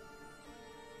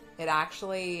 it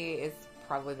actually is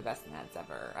probably the best thing I've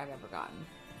ever gotten.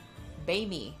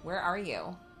 Baby, where are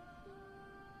you?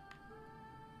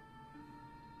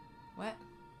 What?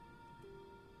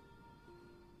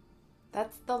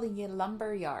 That's the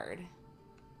lumber yard.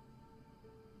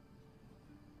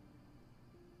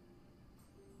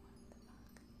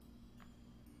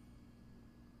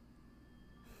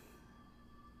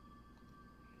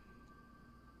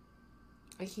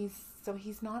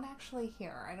 He's not actually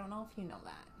here. I don't know if you know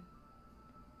that.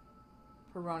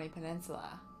 Peroni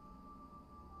Peninsula.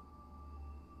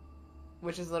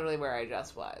 Which is literally where I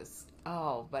just was.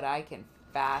 Oh, but I can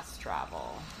fast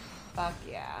travel. Fuck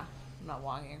yeah. I'm not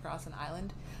walking across an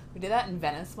island. We did that in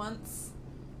Venice once.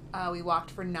 We walked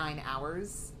for 9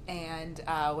 hours. And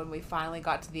when we finally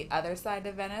got to the other side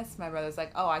of Venice, my brother's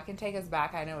like, oh, I can take us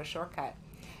back. I know a shortcut.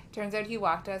 Turns out he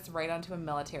walked us right onto a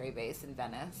military base in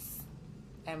Venice.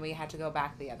 And we had to go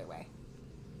back the other way.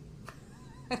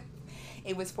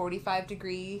 It was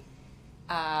 45-degree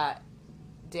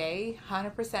day,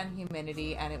 100%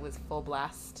 humidity, and it was full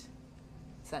blast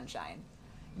sunshine.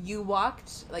 You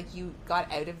walked, like, you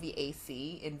got out of the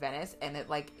AC in Venice, and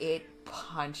it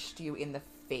punched you in the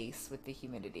face with the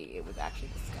humidity. It was actually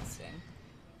disgusting.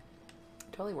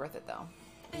 Totally worth it, though.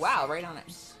 Wow, right on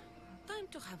it. Time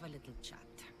to have a little chat.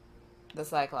 The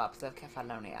Cyclops of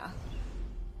Kefalonia.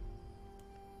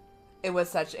 It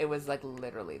was like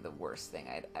literally the worst thing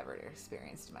I'd ever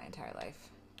experienced in my entire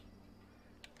life.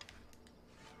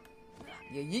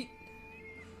 Yeet.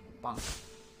 Bonk.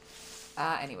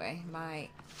 Anyway, my...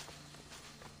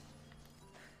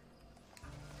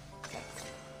 Thanks.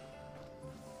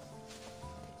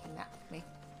 Taking that with me.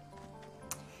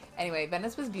 Anyway,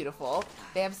 Venice was beautiful.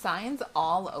 They have signs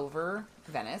all over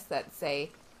Venice that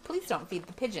say, please don't feed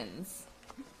the pigeons.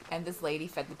 And this lady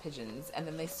fed the pigeons, and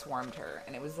then they swarmed her.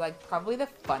 And it was, like, probably the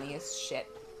funniest shit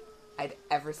I'd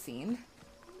ever seen.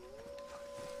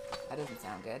 That doesn't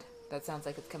sound good. That sounds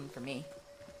like it's coming from me.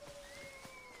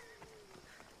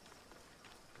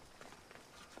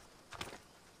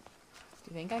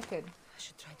 Do you think I could? I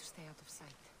should try to stay out of sight.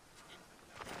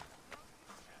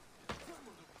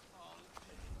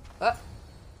 Oh.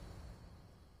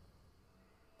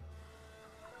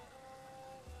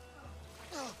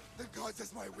 The gods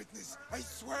as my witness, I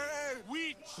swear!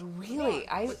 Witch! Really?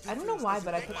 I don't know why,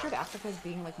 but I pictured Africa as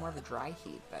being like more of a dry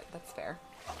heat, but that's fair.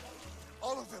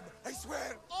 All of them, I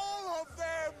swear, all of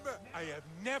them! I have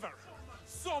never heard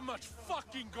so much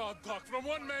fucking god talk from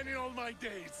one man in all my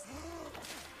days.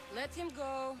 Let him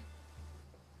go.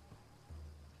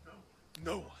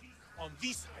 No one on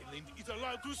this island is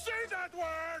allowed to say that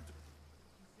word!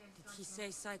 Did he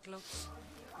say Cyclops?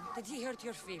 Did he hurt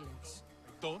your feelings?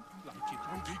 Don't like it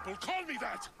when people call me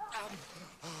that! Oh,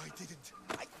 I didn't.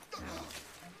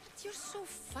 You're so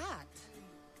fat.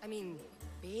 I mean,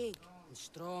 big and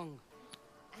strong.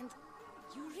 And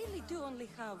you really do only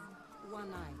have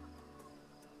one eye.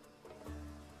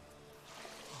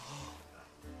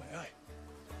 My eye.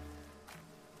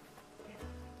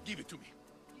 Give it to me.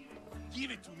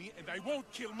 Give it to me, and I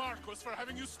won't kill Marcos for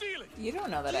having you steal it! You don't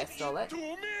know that I stole it. To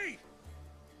me!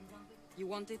 You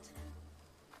want it?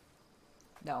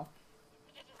 No.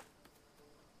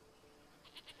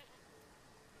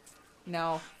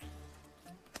 No.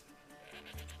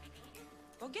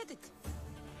 Go get it.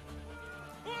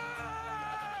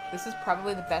 This is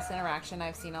probably the best interaction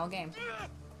I've seen all game.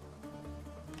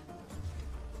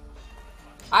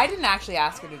 I didn't actually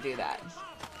ask her to do that.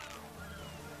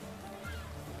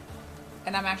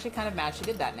 And I'm actually kind of mad she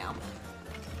did that now.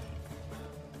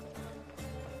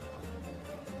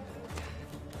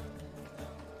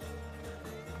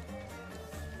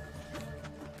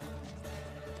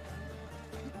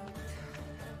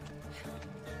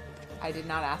 I did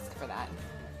not ask for that.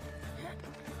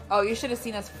 Oh, you should have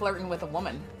seen us flirting with a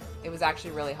woman. It was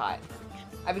actually really hot.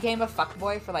 I became a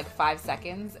fuckboy for like 5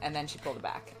 seconds, and then she pulled it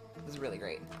back. It was really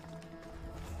great.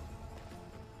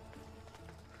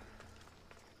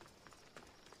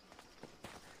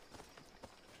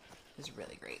 It was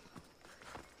really great.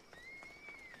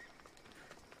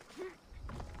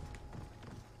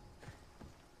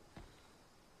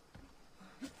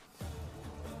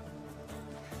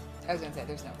 I was gonna say,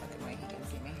 there's no fucking way he can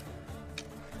see me.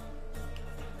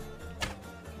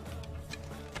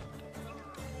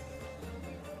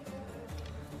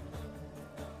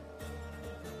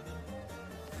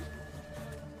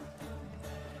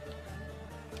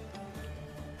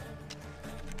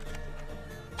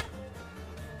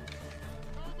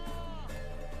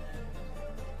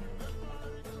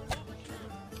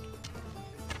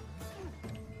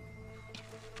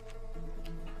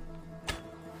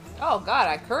 Oh god,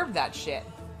 I curved that shit.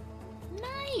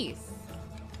 Nice.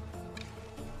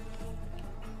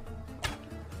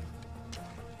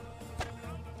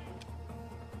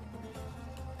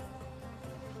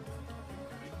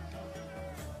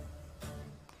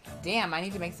 Damn, I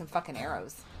need to make some fucking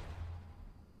arrows.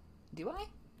 Do I?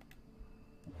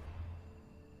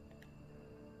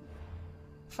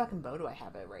 Fucking bow do I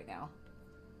have it right now?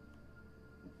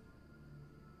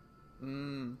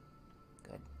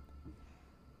 Good.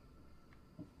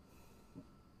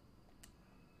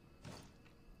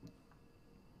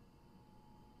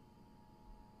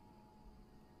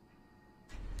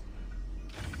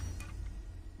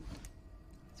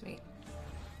 Sweet.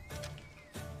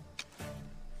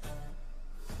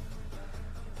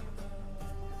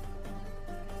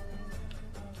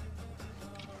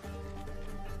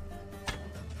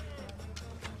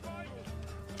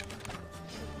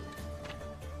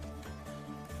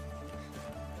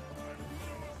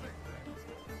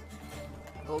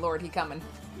 Oh Lord, he coming.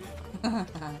 I'm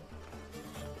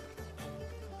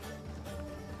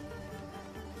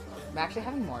actually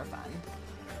having more fun.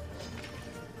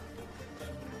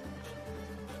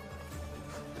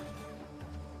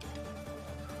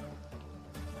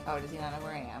 Oh, does he not know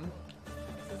where I am?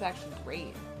 This is actually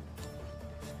great.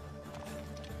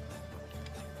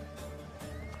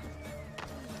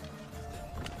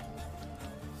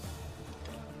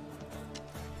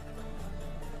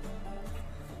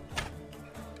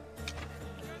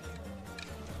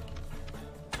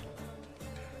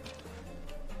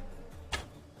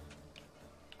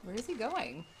 Where is he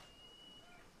going?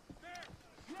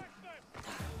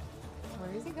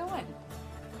 Where is he going?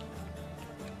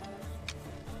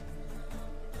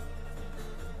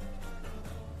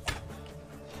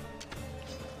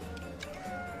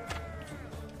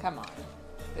 Come on.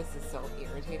 This is so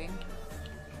irritating.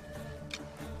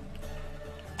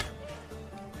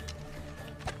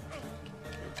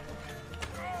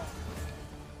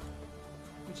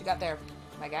 What you got there,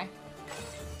 my guy?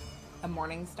 A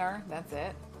morning star? That's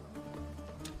it?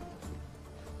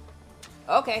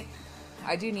 Okay.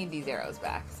 I do need these arrows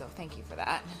back, so thank you for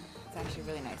that. It's actually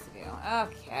really nice of you.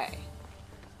 Okay.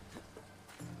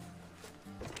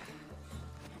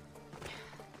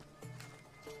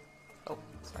 Oh,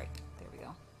 sorry. There we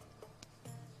go.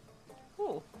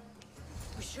 Ooh.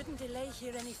 We shouldn't delay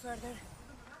here any further.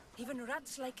 Even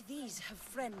rats like these have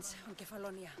friends on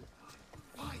Kefalonia.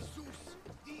 By Zeus,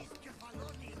 these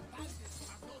Kefalonian bandits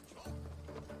are no joke.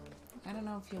 I don't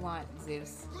know if you want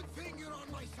Zeus. Good thing you're on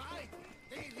my side.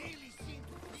 They really seem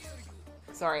to fear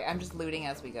you. Sorry, I'm just looting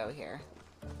as we go here.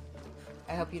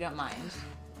 I hope you don't mind.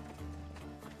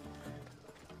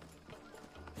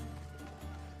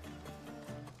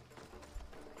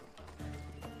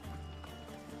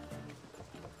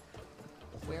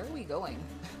 Where are we going?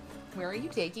 Where are you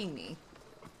taking me?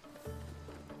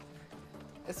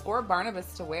 Escort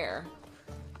Barnabas to where?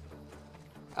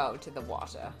 Oh, to the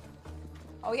water.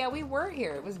 Oh yeah, we were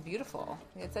here. It was beautiful.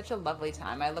 We had such a lovely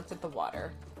time. I looked at the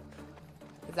water.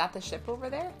 Is that the ship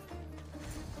over there?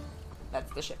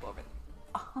 That's the ship over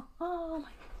there. Oh my.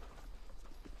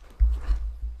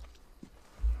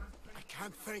 I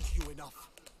can't thank you enough.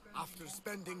 After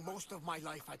spending most of my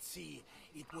life at sea,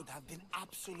 it would have been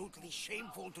absolutely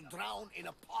shameful to drown in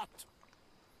a pot.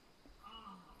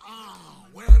 Ah,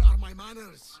 where are my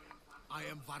manners? I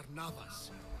am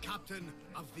Varnavas, captain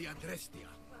of the Adrestia.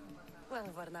 Well,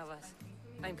 Varnavas,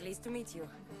 I'm pleased to meet you.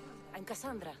 I'm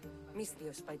Cassandra,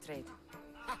 Misthios by trade.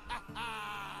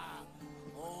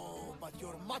 Oh, but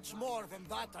you're much more than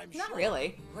that, I'm Not sure.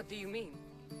 really. What do you mean?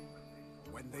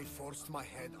 When they forced my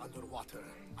head underwater,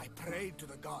 I prayed to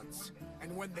the gods.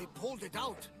 And when they pulled it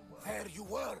out, there you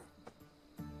were.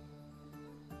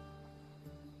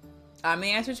 I'm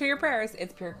the answer to your prayers.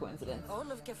 It's pure coincidence.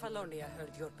 All of Kefalonia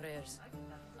heard your prayers.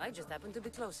 I just happened to be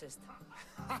closest.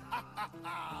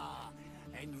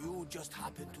 And you just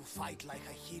happen to fight like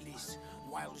Achilles,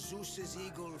 while Zeus's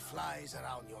eagle flies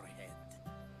around your head.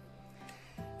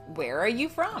 Where are you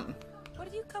from? Where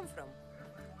do you come from?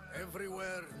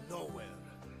 Everywhere, nowhere.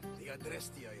 The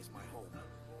Adrestia is my home.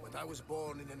 But I was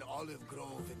born in an olive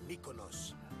grove in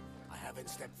Mykonos. I haven't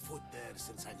stepped foot there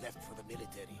since I left for the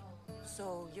military.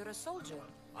 So, you're a soldier?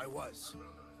 I was.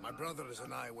 My brothers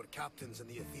and I were captains in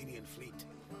the Athenian fleet,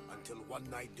 until one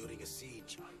night during a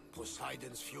siege,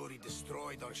 Poseidon's fury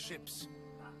destroyed our ships.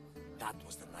 That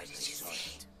was the night I saw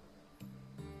it.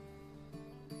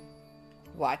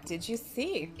 What did you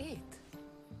see? It.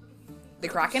 The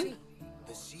Kraken?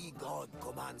 The sea god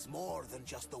commands more than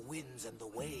just the winds and the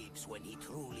waves when he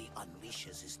truly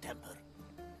unleashes his temper.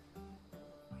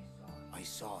 I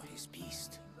saw his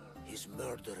beast, his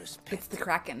murderous pet. It's the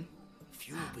Kraken.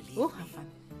 Few believe Ooh, me, have fun.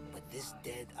 but this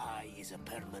dead eye is a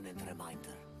permanent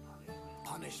reminder.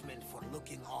 Punishment for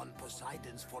looking on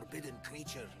Poseidon's forbidden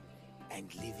creature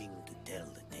and living to tell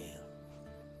the tale.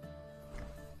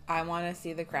 I want to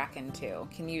see the Kraken too.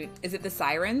 Can you? Is it the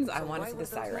sirens? I So want to why see were the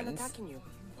those men sirens. attacking you?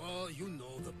 Oh, you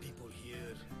know the people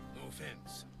here. No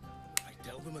offense. I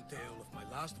tell them a tale of my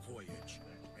last voyage,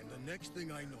 and the next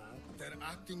thing I know, they're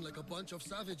acting like a bunch of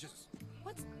savages.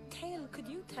 What tale could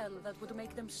you tell that would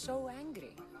make them so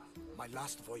angry? My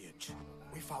last voyage,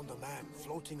 we found a man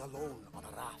floating alone on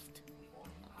a raft.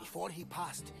 Before he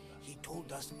passed, he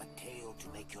told us a tale to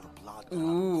make your blood run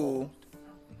cold.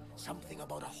 Something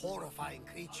about a horrifying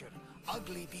creature,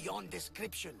 ugly beyond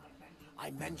description. I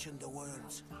mentioned the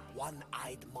words,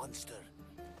 one-eyed monster.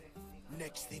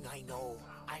 Next thing I know,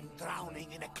 I'm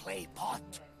drowning in a clay pot.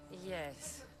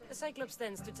 Yes. The Cyclops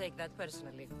tends to take that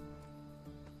personally.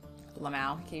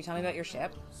 Lamau, can you tell me about your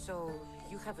ship? So,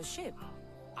 you have a ship?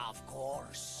 Of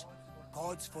course.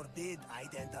 Gods forbid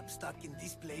I'd end up stuck in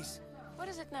this place. What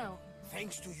is it now?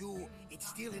 Thanks to you, it's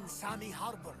still in Sami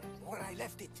Harbor, where I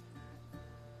left it.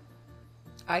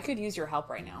 I could use your help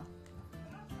right now.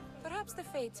 Perhaps the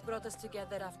fates brought us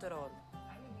together after all.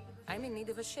 I'm in need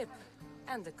of a ship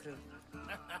and a crew.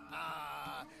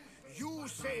 You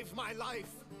saved my life.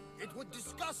 It would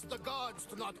disgust the gods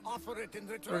to not offer it in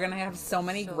return. We're gonna have so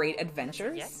many So, great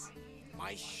adventures. yes?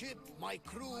 My ship, my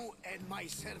crew, and my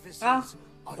services Ah,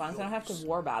 are as long as I don't have to yours.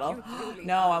 war battle. You truly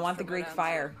No, I come want the from Greek around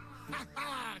fire.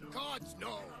 Gods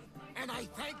know, and I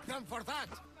thank them for that.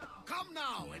 Come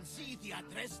now and see the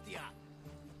Adrestia.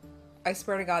 I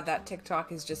swear to God, that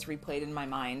TikTok is just replayed in my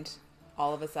mind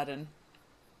all of a sudden.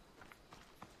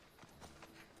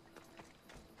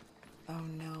 Oh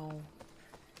no.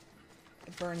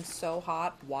 It burns so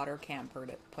hot, water can't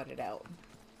put it out.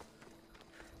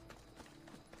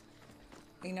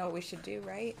 You know what we should do,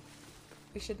 right?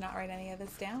 We should not write any of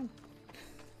this down.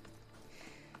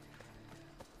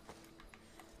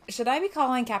 Should I be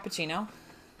calling Cappuccino?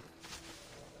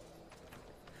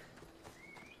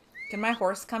 Can my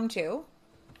horse come too?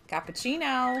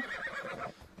 Cappuccino!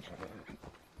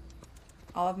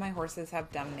 All of my horses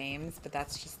have dumb names, but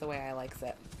that's just the way I likes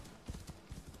it.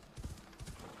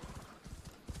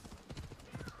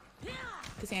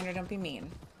 Cassandra, don't be mean.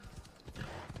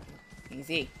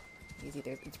 Easy. Easy.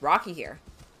 It's rocky here.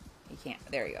 He can't.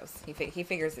 There he goes. He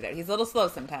figures it out. He's a little slow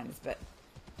sometimes, but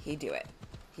he do it.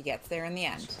 He gets there in the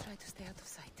end. Try to stay out of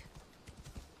sight.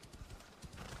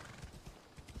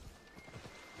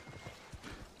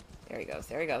 There he goes.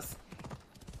 There he goes.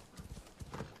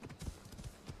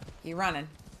 You running.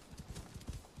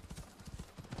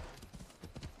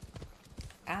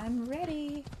 I'm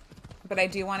ready. But I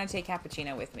do want to take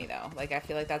Cappuccino with me, though. Like, I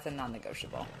feel like that's a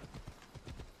non-negotiable.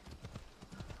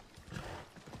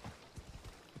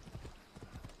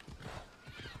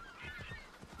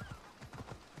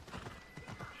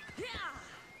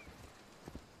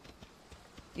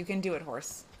 You can do it,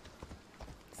 horse.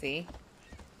 See?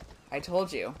 I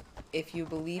told you. If you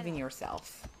believe in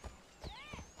yourself.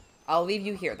 I'll leave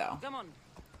you here, though. Come on.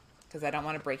 Because I don't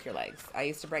want to break your legs. I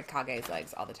used to break Kage's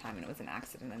legs all the time, and it was an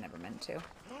accident. I never meant to.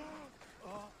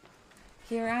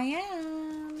 Here I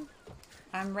am.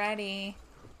 I'm ready.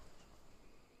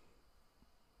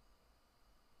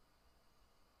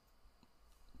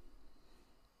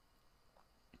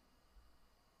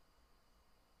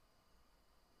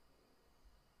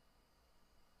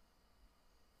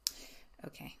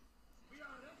 Okay.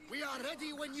 We are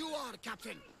ready when you are,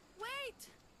 Captain. Wait!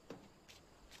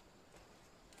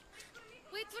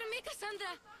 Wait for me,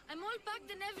 Cassandra. I'm all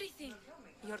packed and everything.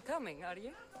 You're coming, are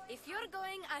you? If you're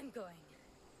going, I'm going.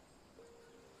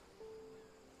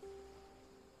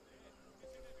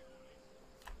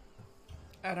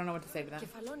 I don't know what to say to that.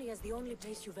 Kefalonia is the only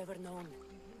place you've ever known.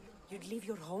 You'd leave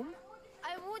your home?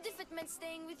 I would if it meant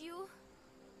staying with you.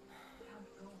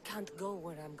 Can't go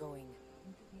where I'm going.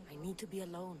 I need to be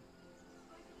alone.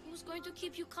 Who's going to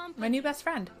keep you company? My new best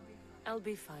friend. I'll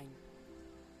be fine.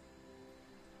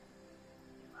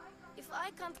 If I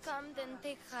can't come, then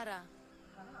take Hara.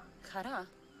 Kara?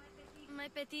 My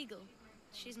pet eagle.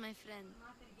 She's my friend.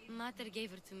 Mater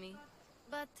gave her to me.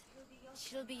 But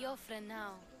she'll be your friend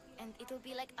now. And it'll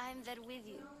be like I'm there with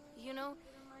you. You know,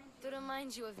 to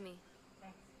remind you of me.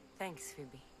 Thanks,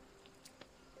 Phoebe.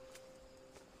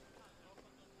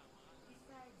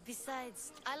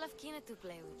 Besides, I love Kina to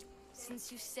play with.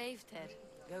 Since you saved her.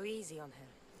 Go easy on her.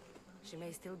 She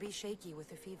may still be shaky with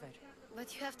the fever.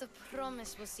 But you have to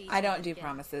promise we'll see each I other don't do again.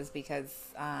 promises because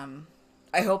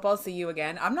I hope I'll see you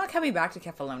again. I'm not coming back to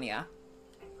Kefalonia.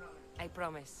 I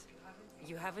promise.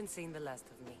 You haven't seen the last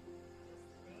of me.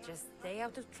 Just stay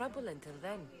out of trouble until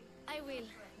then. I will.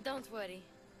 Don't worry.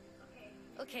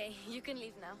 Okay, you can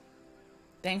leave now.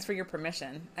 Thanks for your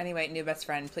permission. Anyway, new best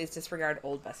friend, please disregard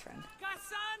old best friend.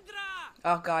 Cassandra!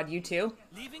 Oh god, you too?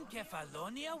 Leaving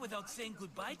Kefalonia without saying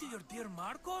goodbye to your dear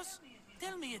Marcos?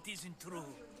 Tell me it isn't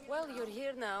true. Well, you're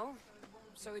here now,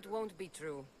 so it won't be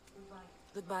true.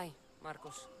 Goodbye,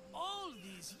 Marcos. All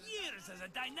these years as a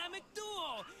dynamic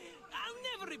duo!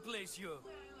 I'll never replace you!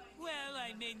 Well,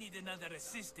 I may need another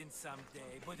assistant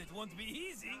someday, but it won't be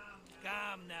easy.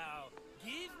 Come now,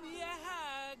 give me a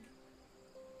hug.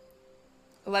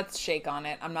 Let's shake on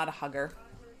it. I'm not a hugger.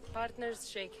 Partners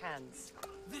shake hands.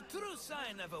 The true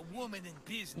sign of a woman in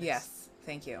business. Yes,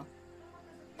 thank you.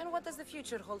 And what does the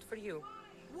future hold for you?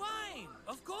 Wine,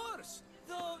 of course.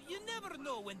 Though you never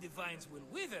know when the vines will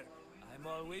wither. I'm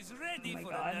always ready Oh my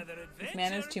for god. another adventure. This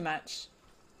man is too much.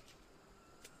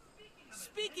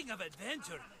 Speaking of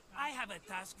adventure, I have a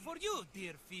task for you,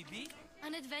 dear Phoebe.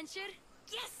 An adventure?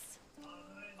 Yes!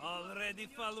 Already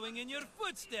following in your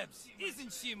footsteps,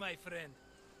 isn't she, my friend?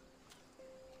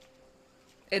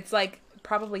 It's like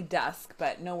probably dusk,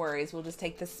 but no worries. We'll just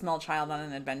take this small child on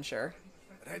an adventure.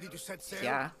 Ready to set sail?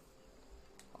 Yeah.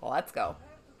 Well, let's go.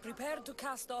 Prepare to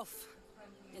cast off.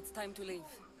 It's time to leave.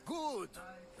 Good.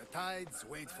 The tides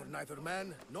wait for neither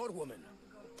man nor woman.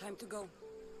 Time to go.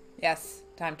 Yes,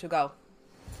 time to go.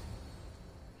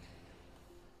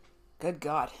 Good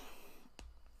God.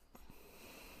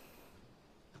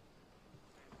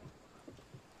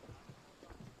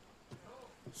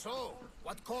 So,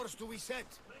 what course do we set?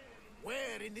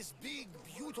 Where in this big,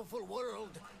 beautiful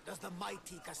world does the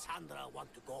mighty Cassandra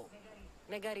want to go?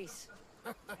 Megaris.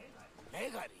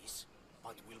 Megaris?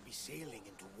 But we'll be sailing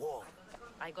into war.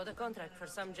 I got a contract for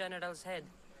some general's head.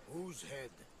 Whose head?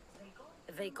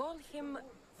 They call him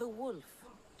the Wolf.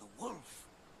 The wolf?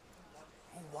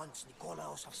 Who wants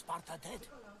Nikolaos of Sparta dead?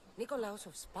 Nikolaos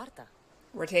of Sparta.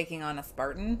 We're taking on a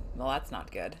Spartan? Well, that's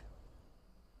not good.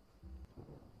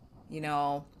 You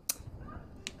know,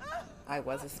 I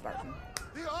was a Spartan.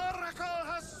 The Oracle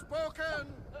has spoken!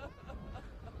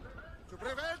 To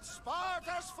prevent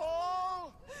Sparta's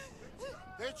fall,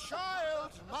 the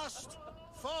child must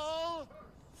fall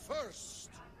first.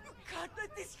 You can't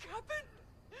let this happen!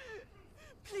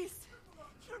 Please,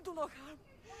 he'll do no harm.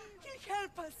 He'll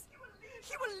help us.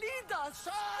 He will lead us.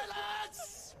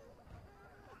 Silence!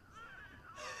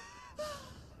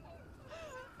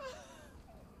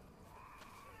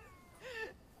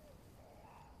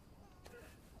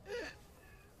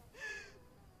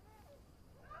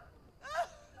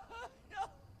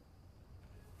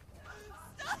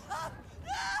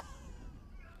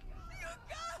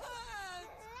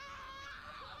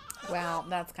 Well,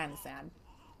 that's kind of sad.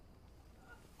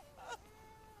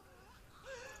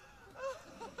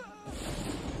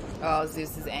 Oh,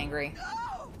 Zeus is angry.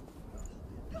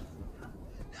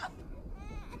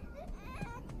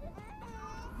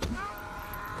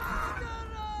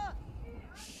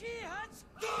 She has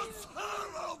does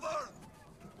her over!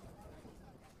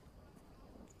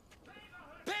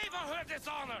 Pay for her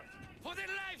dishonor, for the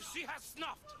life she has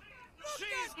snuffed. She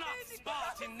is not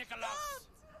Spartan, Nikolaos.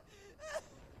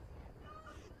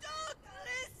 Don't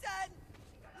listen!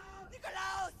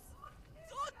 Nikolaos!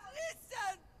 Don't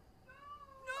listen!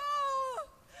 No!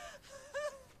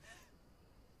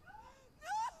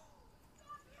 No!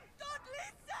 Don't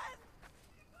listen!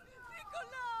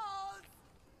 Nikolaos!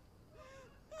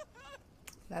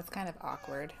 That's kind of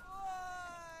awkward.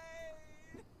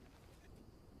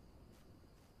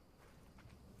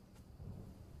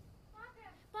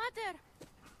 Pater!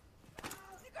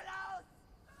 Nikolaos!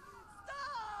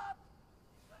 Stop!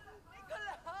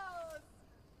 Nikolaos!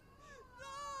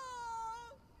 No!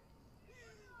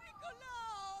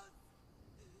 Nikolaos!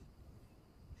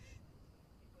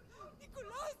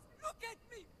 Nikolaos, look at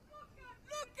me!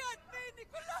 Look at me,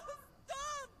 Nikolaos!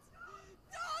 Don't!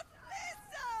 Don't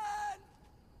listen!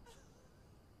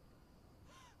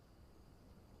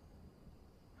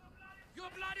 Your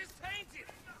blood is tainted!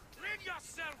 Rid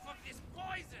yourself of this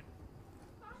poison!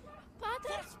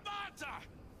 Pater! For Sparta!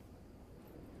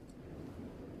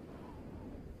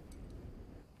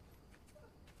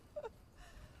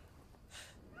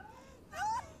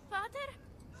 Pater!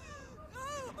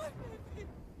 No, my baby!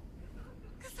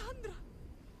 Cassandra!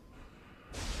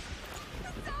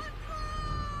 Cassandra!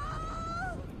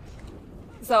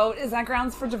 So, is that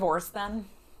grounds for divorce then?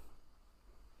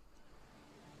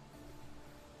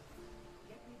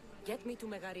 Get me to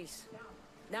Megaris.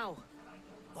 Now.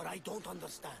 But I don't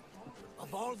understand.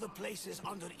 Of all the places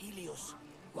under Ilios,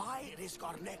 why risk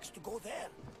our necks to go there?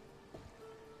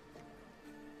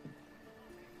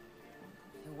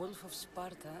 The Wolf of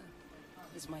Sparta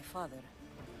is my father.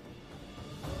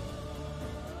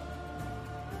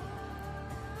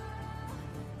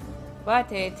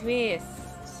 What a twist.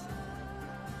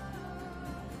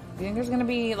 Do you think there's gonna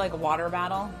be like a water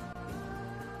battle?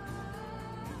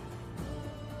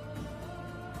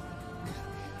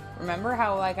 Remember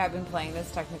how like I've been playing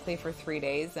this technically for 3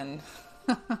 days and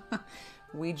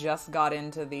we just got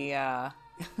into the yeah,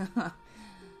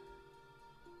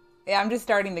 I'm just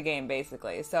starting the game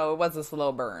basically, so it was a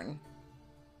slow burn.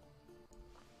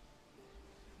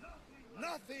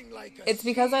 Nothing like a It's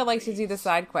because I like to do the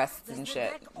side quests Does and the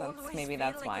shit. deck always Maybe feel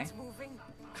that's like why. it's moving?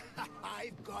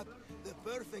 I've got the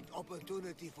perfect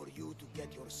opportunity for you to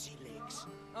get your sea legs.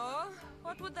 Oh,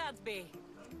 what would that be?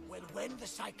 Well, when the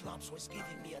Cyclops was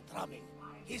giving me a drumming,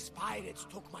 his pirates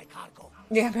took my cargo.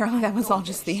 Yeah, apparently that was I all know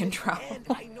just their the ship, intro. And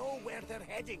I know where they're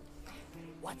heading.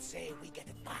 What say we get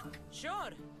it back?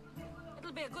 Sure.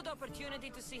 It'll be a good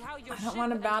opportunity to see how your I don't ship want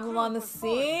to and battle crew on the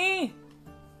perform. sea.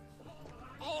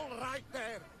 All right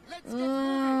there. Let's get moving.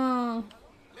 Mm.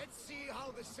 Let's see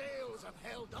how the sails have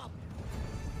held up.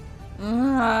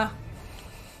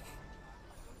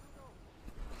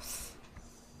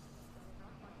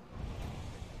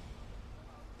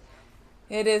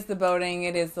 It is the boating.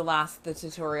 It is the last of the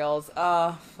tutorials.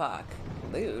 Oh, fuck.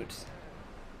 Loot.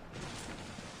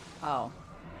 Oh.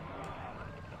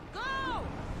 Go!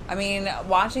 I mean,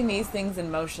 watching these things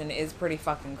in motion is pretty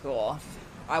fucking cool.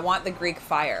 I want the Greek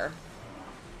fire.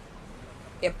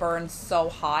 It burns so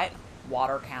hot,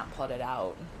 water can't put it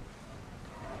out.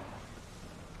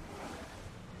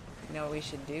 You know what we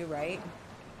should do, right?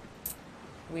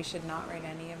 We should not write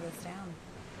any of this down.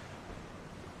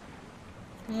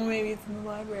 Well, maybe it's in the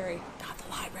library. Not the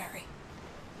library.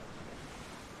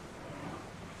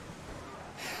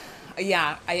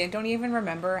 Yeah, I don't even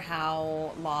remember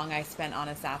how long I spent on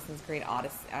Assassin's Creed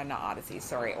Odyssey, not Odyssey,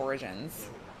 sorry, Origins.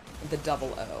 The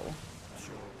double O.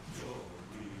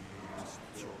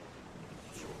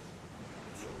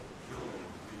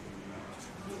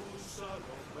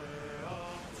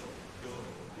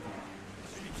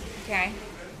 Okay.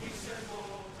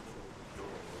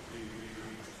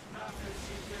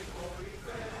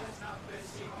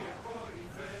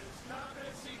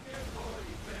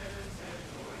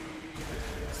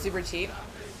 Super cheap.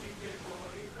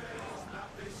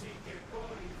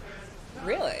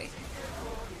 Really?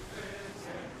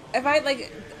 If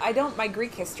my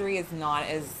Greek history is not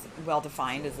as well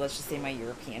defined as, let's just say, my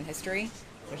European history,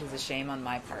 which is a shame on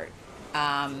my part.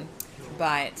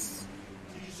 But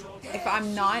if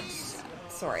I'm not,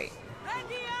 sorry,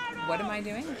 what am I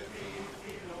doing?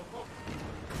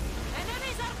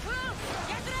 Enemies are close!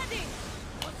 Get ready!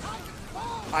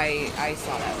 I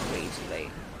saw that way too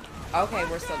late. Okay,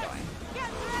 we're still going. Get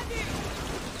ready!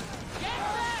 Get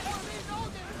ready!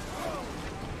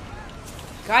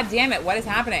 God damn it, what is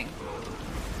happening?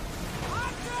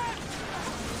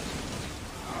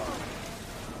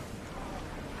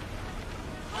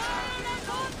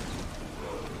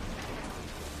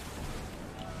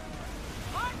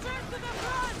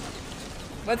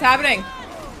 What's happening?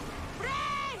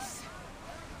 Brace!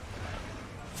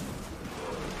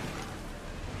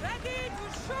 Ready to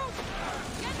shoot!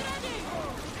 Get ready!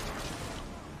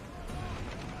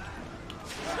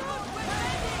 Shoot when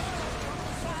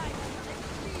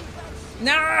ready!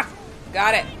 Nah!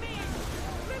 Got it.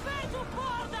 Prepare to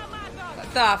pour the matter! What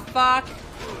the fuck?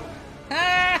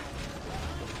 Ah!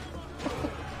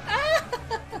 Ah!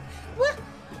 What?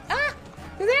 Ah!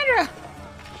 Cassandra!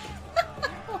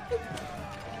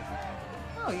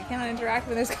 Oh, you cannot interact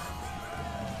with this.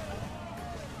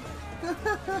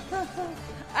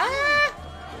 Ah!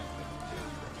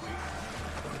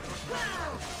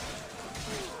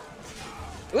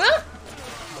 Ah!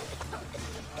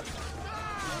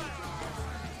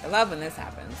 I love when this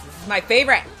happens. This is my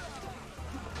favorite.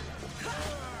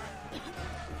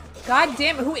 God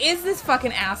damn it, who is this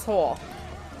fucking asshole?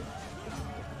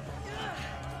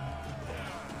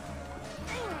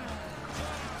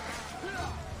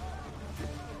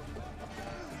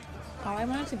 All I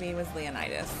wanted to be was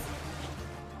Leonidas.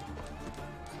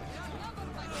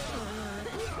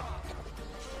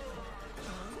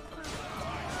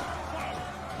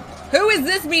 Who is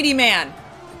this meaty man?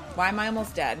 Why am I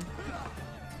almost dead?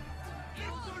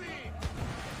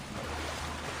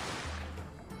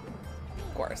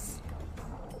 Of course.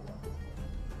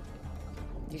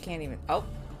 You can't even... Oh.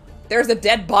 There's a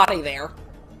dead body there.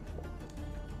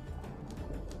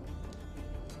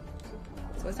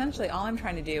 So essentially, all I'm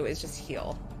trying to do is just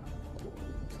heal.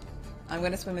 I'm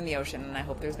gonna swim in the ocean, and I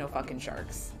hope there's no fucking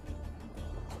sharks.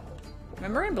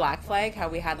 Remember in Black Flag how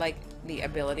we had, like, the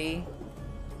ability...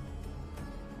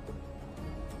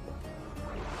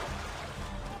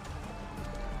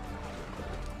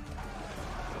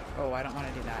 Oh, I don't want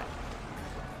to do that.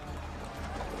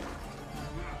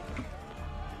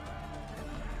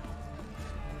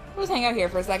 We'll just hang out here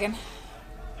for a second.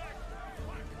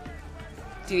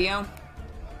 Do you?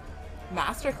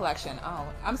 Master collection. Oh,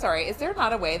 I'm sorry. Is there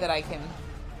not a way that I can,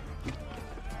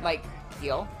 like,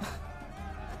 heal?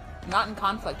 I'm not in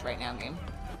conflict right now, game.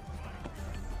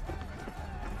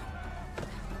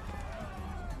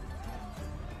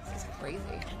 This is crazy.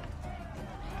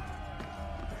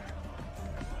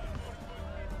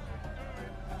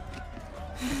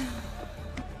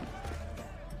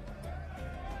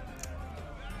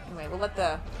 Anyway, we'll let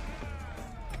the...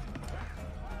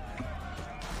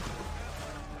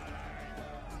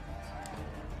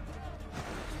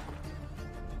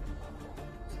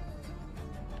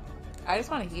 I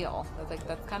just want to heal.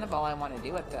 That's kind of all I want to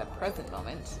do at the present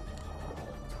moment.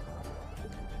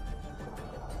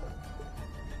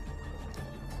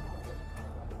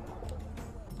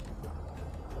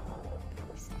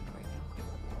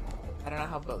 I don't know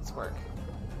how boats work.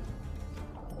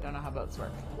 Don't know how boats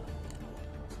work.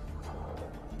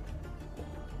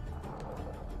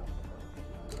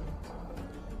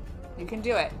 You can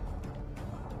do it.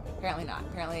 Apparently not.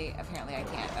 Apparently I can't. I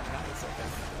don't know how this works.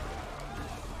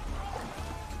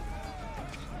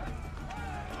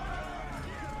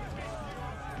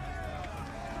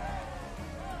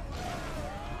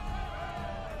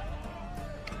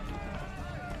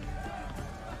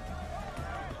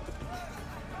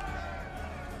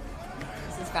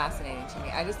 This is fascinating to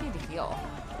me. I just need to heal.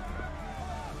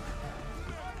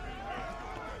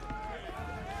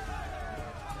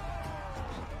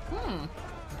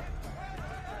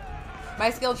 My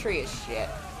skill tree is shit.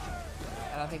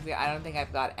 I don't think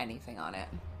I've got anything on it.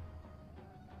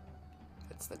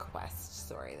 It's the quest.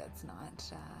 Sorry, that's not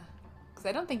because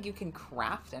I don't think you can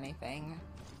craft anything.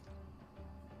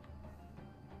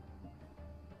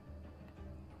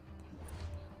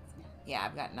 Yeah,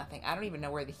 I've got nothing. I don't even know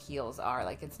where the heals are.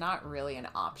 Like, it's not really an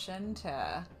option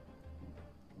to...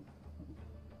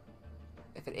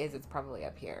 If it is, it's probably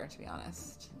up here, to be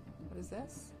honest. What is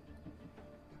this?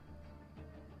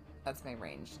 That's my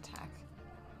ranged attack.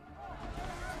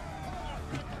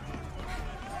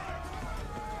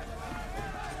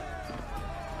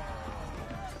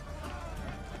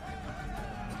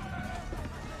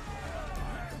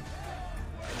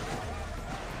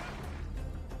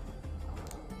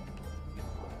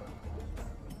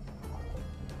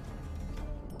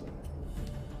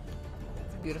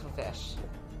 It's a beautiful fish.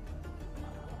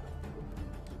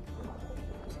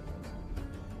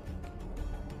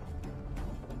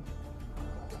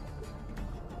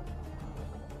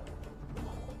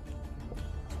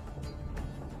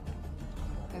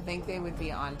 I think they would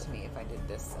be on to me if I did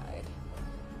this side.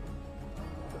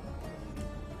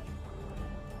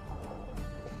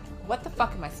 What the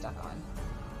fuck am I stuck on?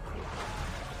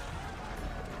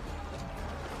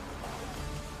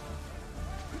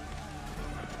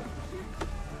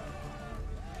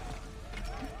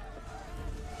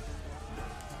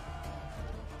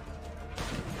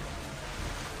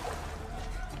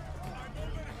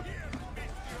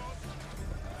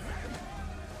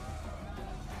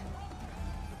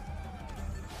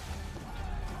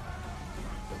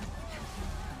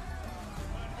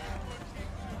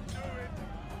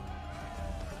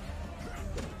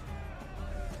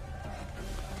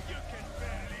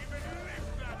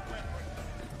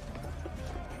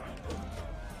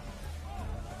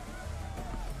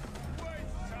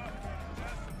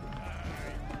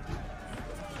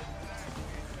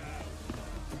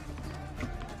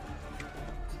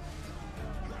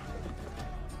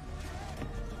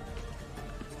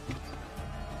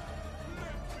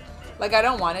 Like, I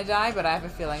don't want to die, but I have a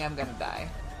feeling I'm gonna die.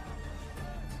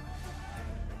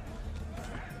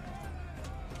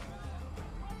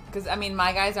 Because, I mean,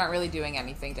 my guys aren't really doing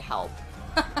anything to help.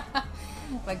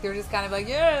 Like, they're just kind of like,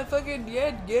 yeah, fucking, yeah,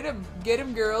 get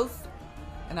him, girls.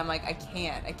 And I'm like, I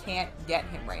can't get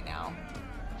him right now.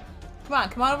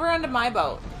 Come on over onto my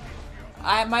boat.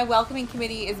 My welcoming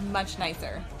committee is much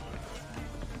nicer.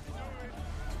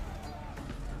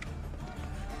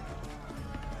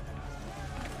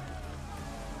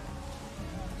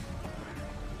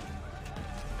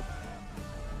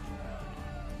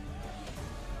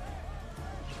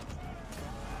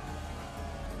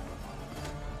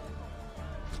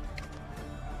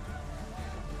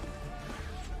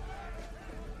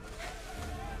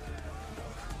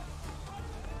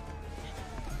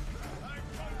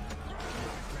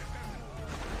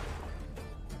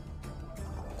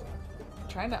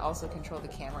 Trying to also control the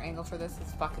camera angle for this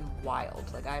is fucking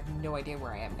wild. Like, I have no idea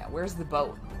where I am now. Where's the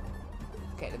boat?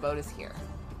 Okay, the boat is here.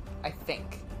 I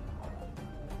think.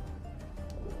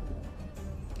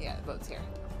 Yeah, the boat's here.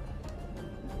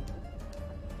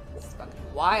 This is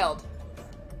fucking wild.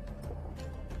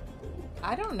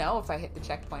 I don't know if I hit the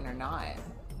checkpoint or not.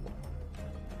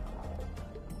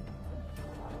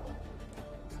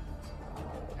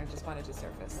 I just wanted to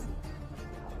surface.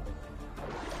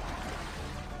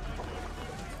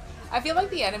 I feel like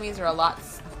the enemies are a lot...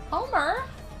 Homer!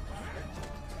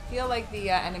 I feel like the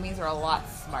enemies are a lot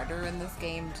smarter in this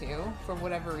game, too. For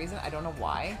whatever reason. I don't know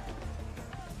why.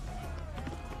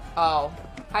 Oh.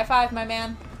 High five, my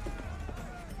man.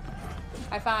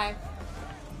 High five.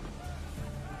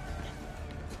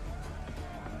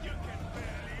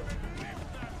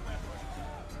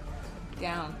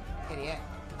 Down, idiot.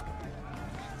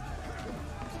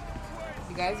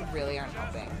 You guys really aren't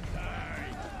helping.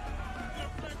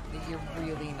 You're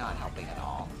really not helping at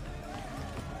all.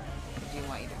 I do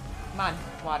want you to... Come on,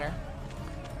 water.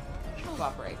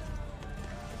 Cooperate.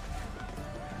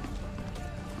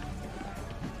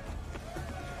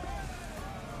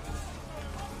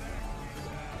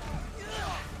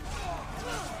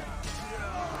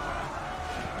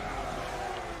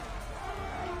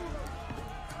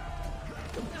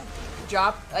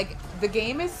 Drop, like, the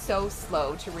game is so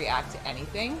slow to react to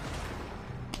anything.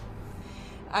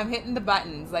 I'm hitting the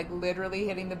buttons, like literally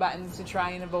hitting the buttons to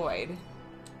try and avoid.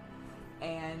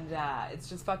 And it's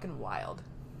just fucking wild.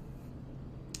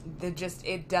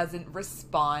 It doesn't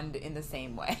respond in the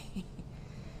same way.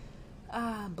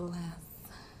 Ah, bless.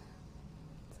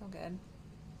 So good.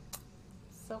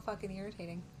 So fucking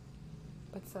irritating.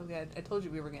 But so good. I told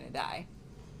you we were gonna die.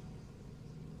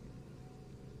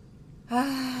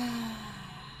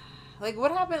 Like,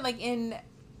 what happened, like, in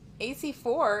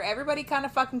AC4, everybody kind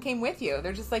of fucking came with you.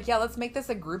 They're just like, yeah, let's make this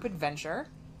a group adventure,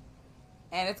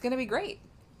 and it's gonna be great.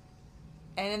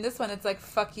 And in this one, it's like,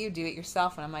 fuck you, do it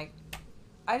yourself. And I'm like,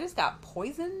 I just got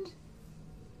poisoned?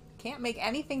 Can't make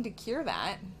anything to cure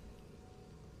that.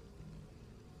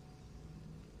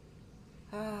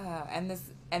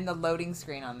 And the loading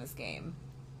screen on this game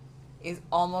is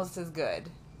almost as good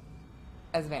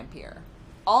as Vampire.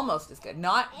 Almost as good.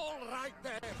 Not...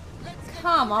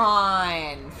 Come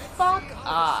on. Fuck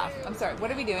off. I'm sorry.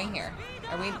 What are we doing here?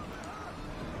 Are we...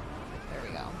 There we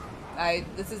go.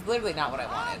 This is literally not what I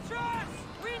wanted.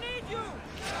 We need you!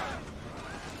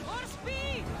 More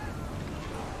speed!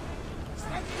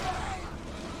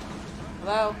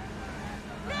 Hello?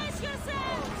 Brace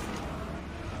yourselves!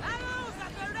 Arrows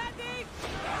that are ready!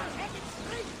 Heading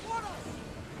straight for us!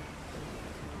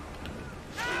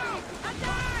 Now!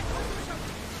 Attack!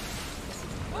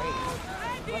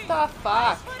 What the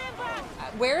fuck?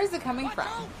 Where is it coming from?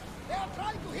 They are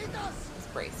trying to hit us!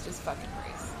 Just brace. Just fucking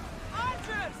brace.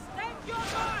 Archers! Take your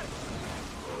mark!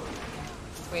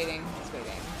 Just waiting. Just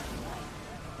waiting.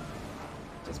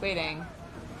 Just waiting.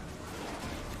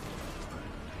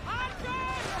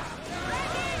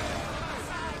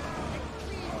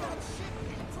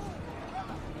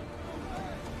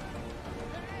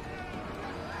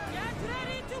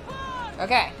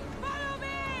 Okay.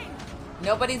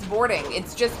 Nobody's boarding.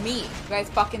 It's just me. You guys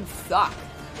fucking suck.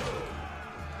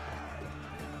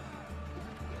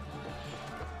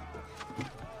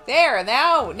 There.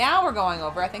 Now we're going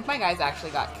over. I think my guys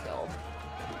actually got killed.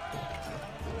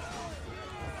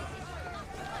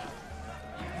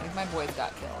 I think my boys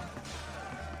got killed.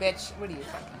 Bitch, what are you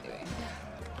fucking doing?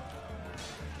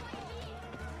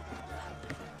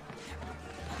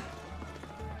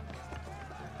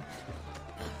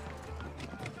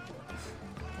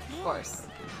 Of course.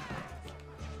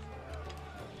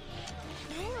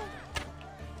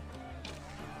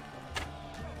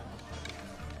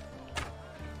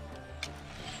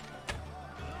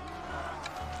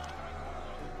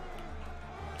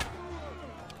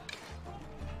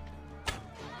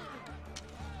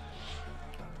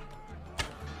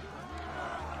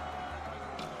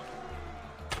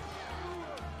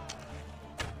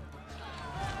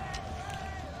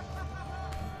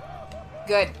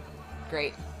 Good.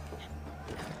 Great.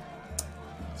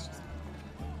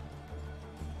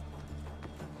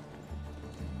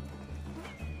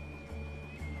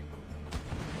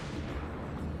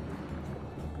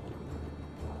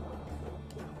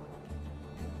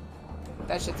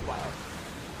 That shit's wild.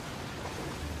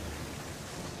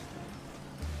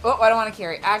 Oh, I don't want to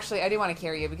carry. Actually, I do want to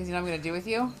carry you because you know what I'm going to do with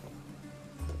you?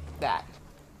 That.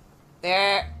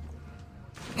 There.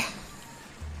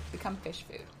 Become fish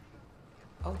food.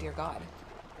 Oh, dear God.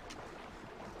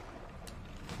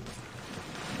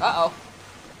 Uh-oh.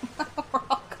 We're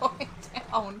all going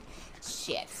down.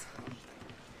 Shit.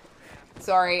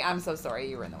 Sorry. I'm so sorry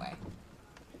you were in the way.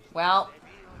 Well.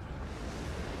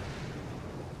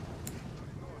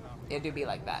 It do be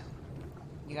like that.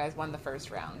 You guys won the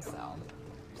first round, so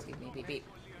just give me beep beep.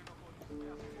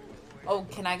 Oh,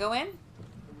 can I go in?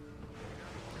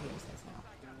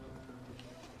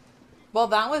 Well,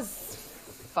 that was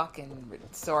fucking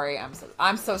sorry.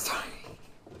 I'm so sorry.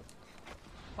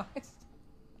 What?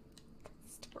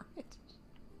 Storage.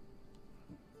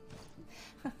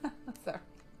 Sorry.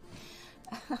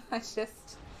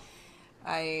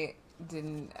 I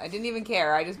didn't even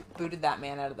care. I just booted that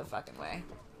man out of the fucking way.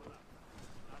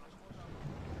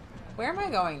 Where am I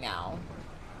going now?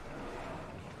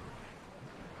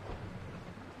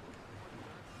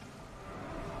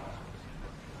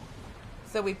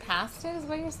 So we passed it, is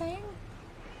what you're saying?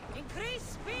 Increase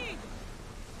speed!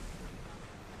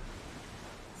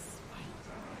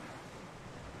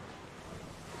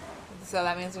 So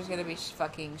that means there's gonna be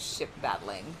fucking ship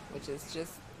battling, which is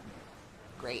just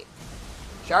great.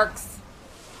 Sharks!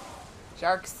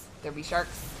 Sharks! There'll be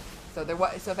sharks. So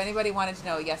so if anybody wanted to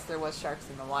know, yes, there was sharks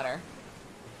in the water.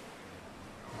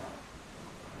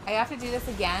 I have to do this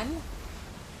again?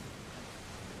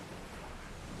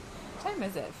 What time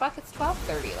is it? Fuck, it's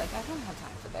 12:30. Like, I don't have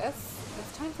time for this.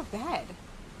 It's time for bed.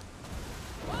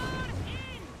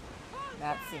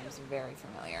 That seems very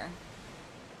familiar.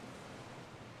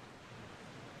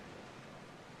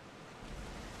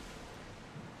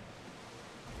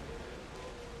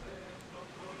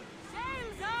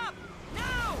 Sails up!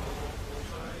 Now!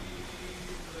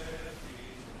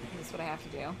 Is this what I have to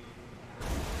do?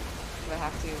 Do I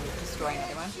have to destroy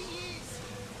another one?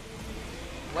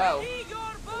 Whoa.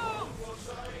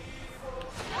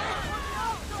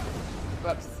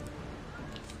 Whoops.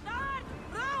 Start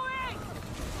rowing!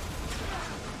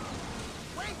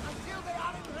 Wait until they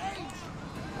are in range.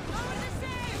 Lower the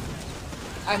sail!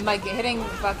 I'm like hitting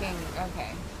fucking.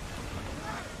 Okay.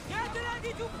 Get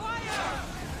ready to fire!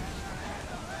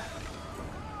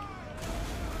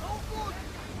 Oh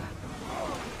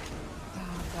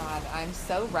god, I'm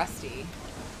so rusty.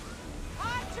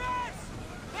 Archers!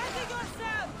 Ready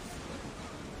yourselves!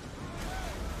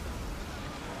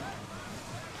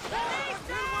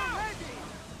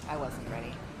 I wasn't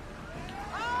ready.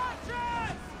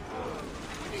 Archers!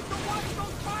 We need to watch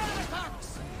those fire attacks.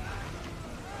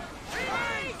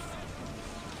 Release!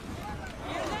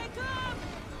 Here they come!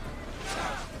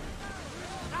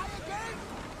 Try again.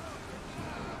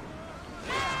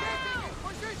 Getting in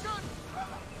position.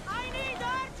 I need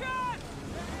archers!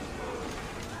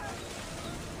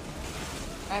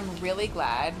 I'm really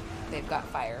glad they've got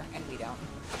fire and we don't.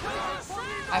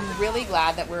 I'm really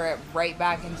glad that we're right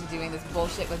back into doing this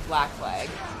bullshit with Black Flag.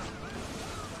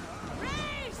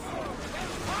 Race!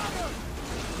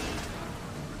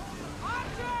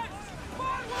 Archers!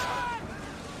 Forward!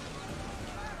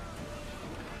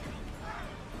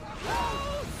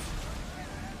 Loose!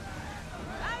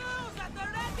 Arrows at the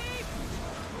ready!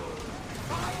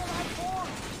 Fire at four.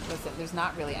 Listen, there's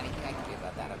not really anything I can do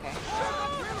about that, okay?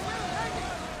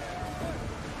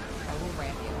 I will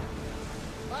ram you.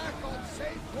 Back on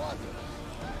safe water.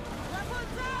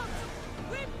 Weapons out!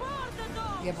 We board the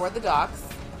dogs! Yeah, board the docks.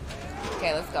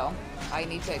 Okay, let's go. I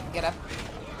need to get up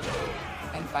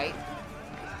and fight.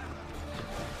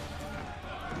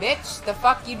 Bitch, the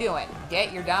fuck you doing?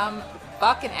 Get your dumb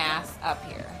fucking ass up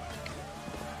here.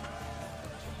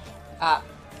 Up.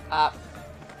 Up.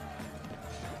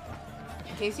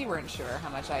 In case you weren't sure how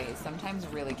much I sometimes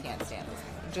really can't stand this.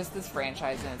 Just this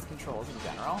franchise and its controls in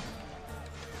general.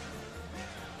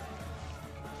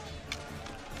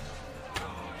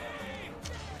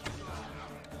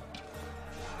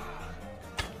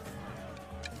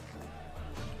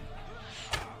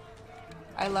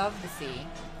 I love the sea.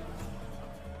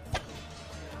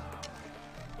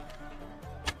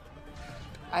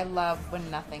 I love when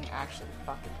nothing actually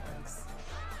fucking works.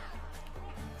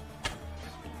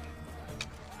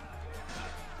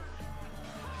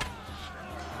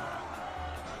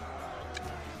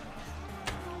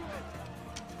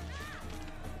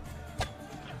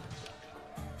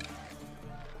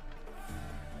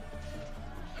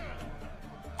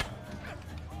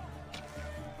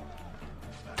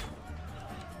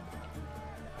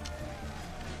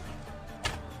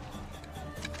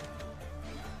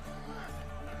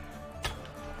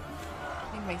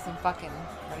 Makes him fucking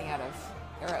running out of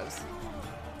arrows.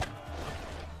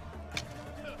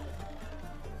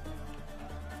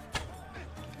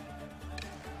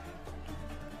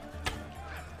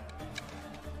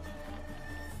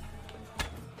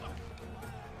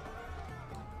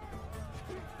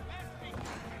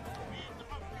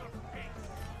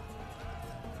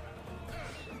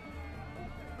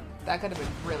 That could have been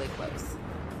really close.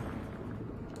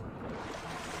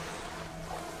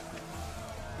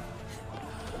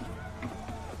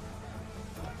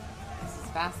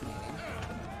 Fascinating.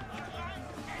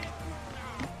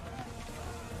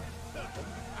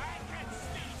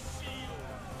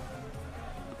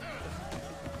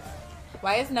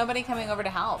 Why is nobody coming over to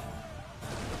help?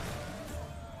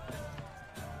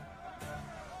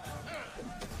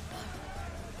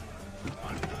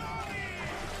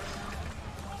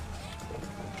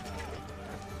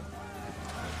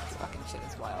 This fucking shit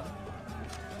is wild.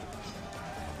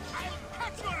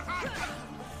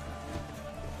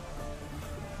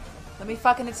 Let me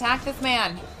fucking attack this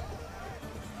man.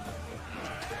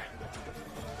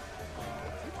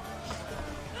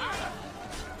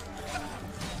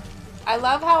 I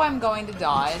love how I'm going to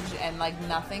dodge and like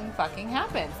nothing fucking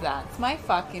happens. That's my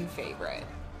fucking favorite.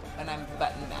 And I'm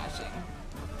button mashing.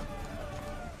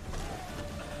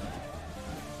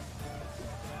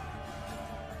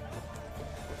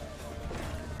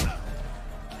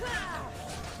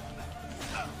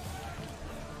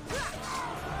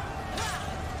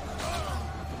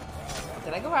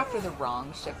 Did I go after the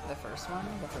wrong ship the first time?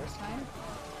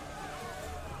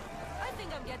 I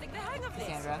think I'm getting the hang of this.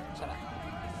 Cassandra, shut up.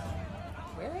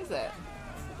 Where is it?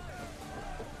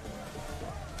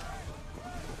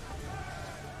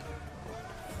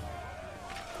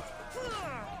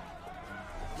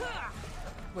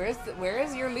 Where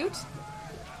is your loot?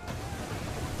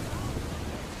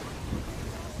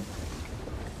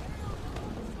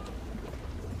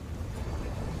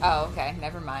 Oh, okay.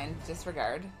 Never mind.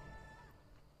 Disregard.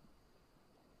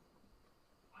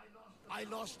 I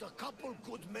lost a couple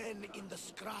good men in the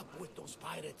scrap with those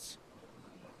pirates.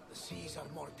 The seas are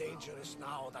more dangerous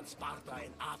now that Sparta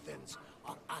and Athens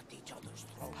are at each other's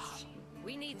throats.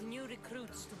 We need new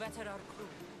recruits to better our crew.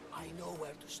 I know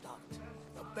where to start.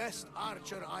 The best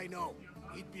archer I know.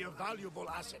 He'd be a valuable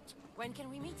asset. When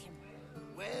can we meet him?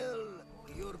 Well,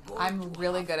 you're going I'm to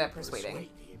really have good to at persuading. persuade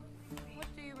him. What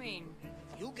do you mean?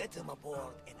 You get him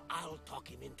aboard and I'll talk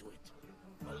him into it.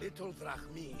 A little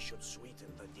drachmi should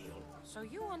sweeten the deal. So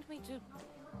you want me to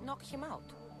knock him out?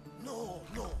 No.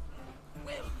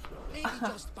 Well, maybe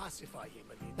just pacify him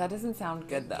a little. That doesn't sound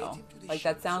good though. Like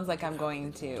that sounds like I'm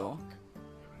going to...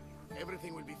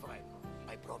 Everything will be fine.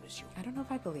 I promise you. I don't know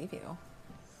if I believe you.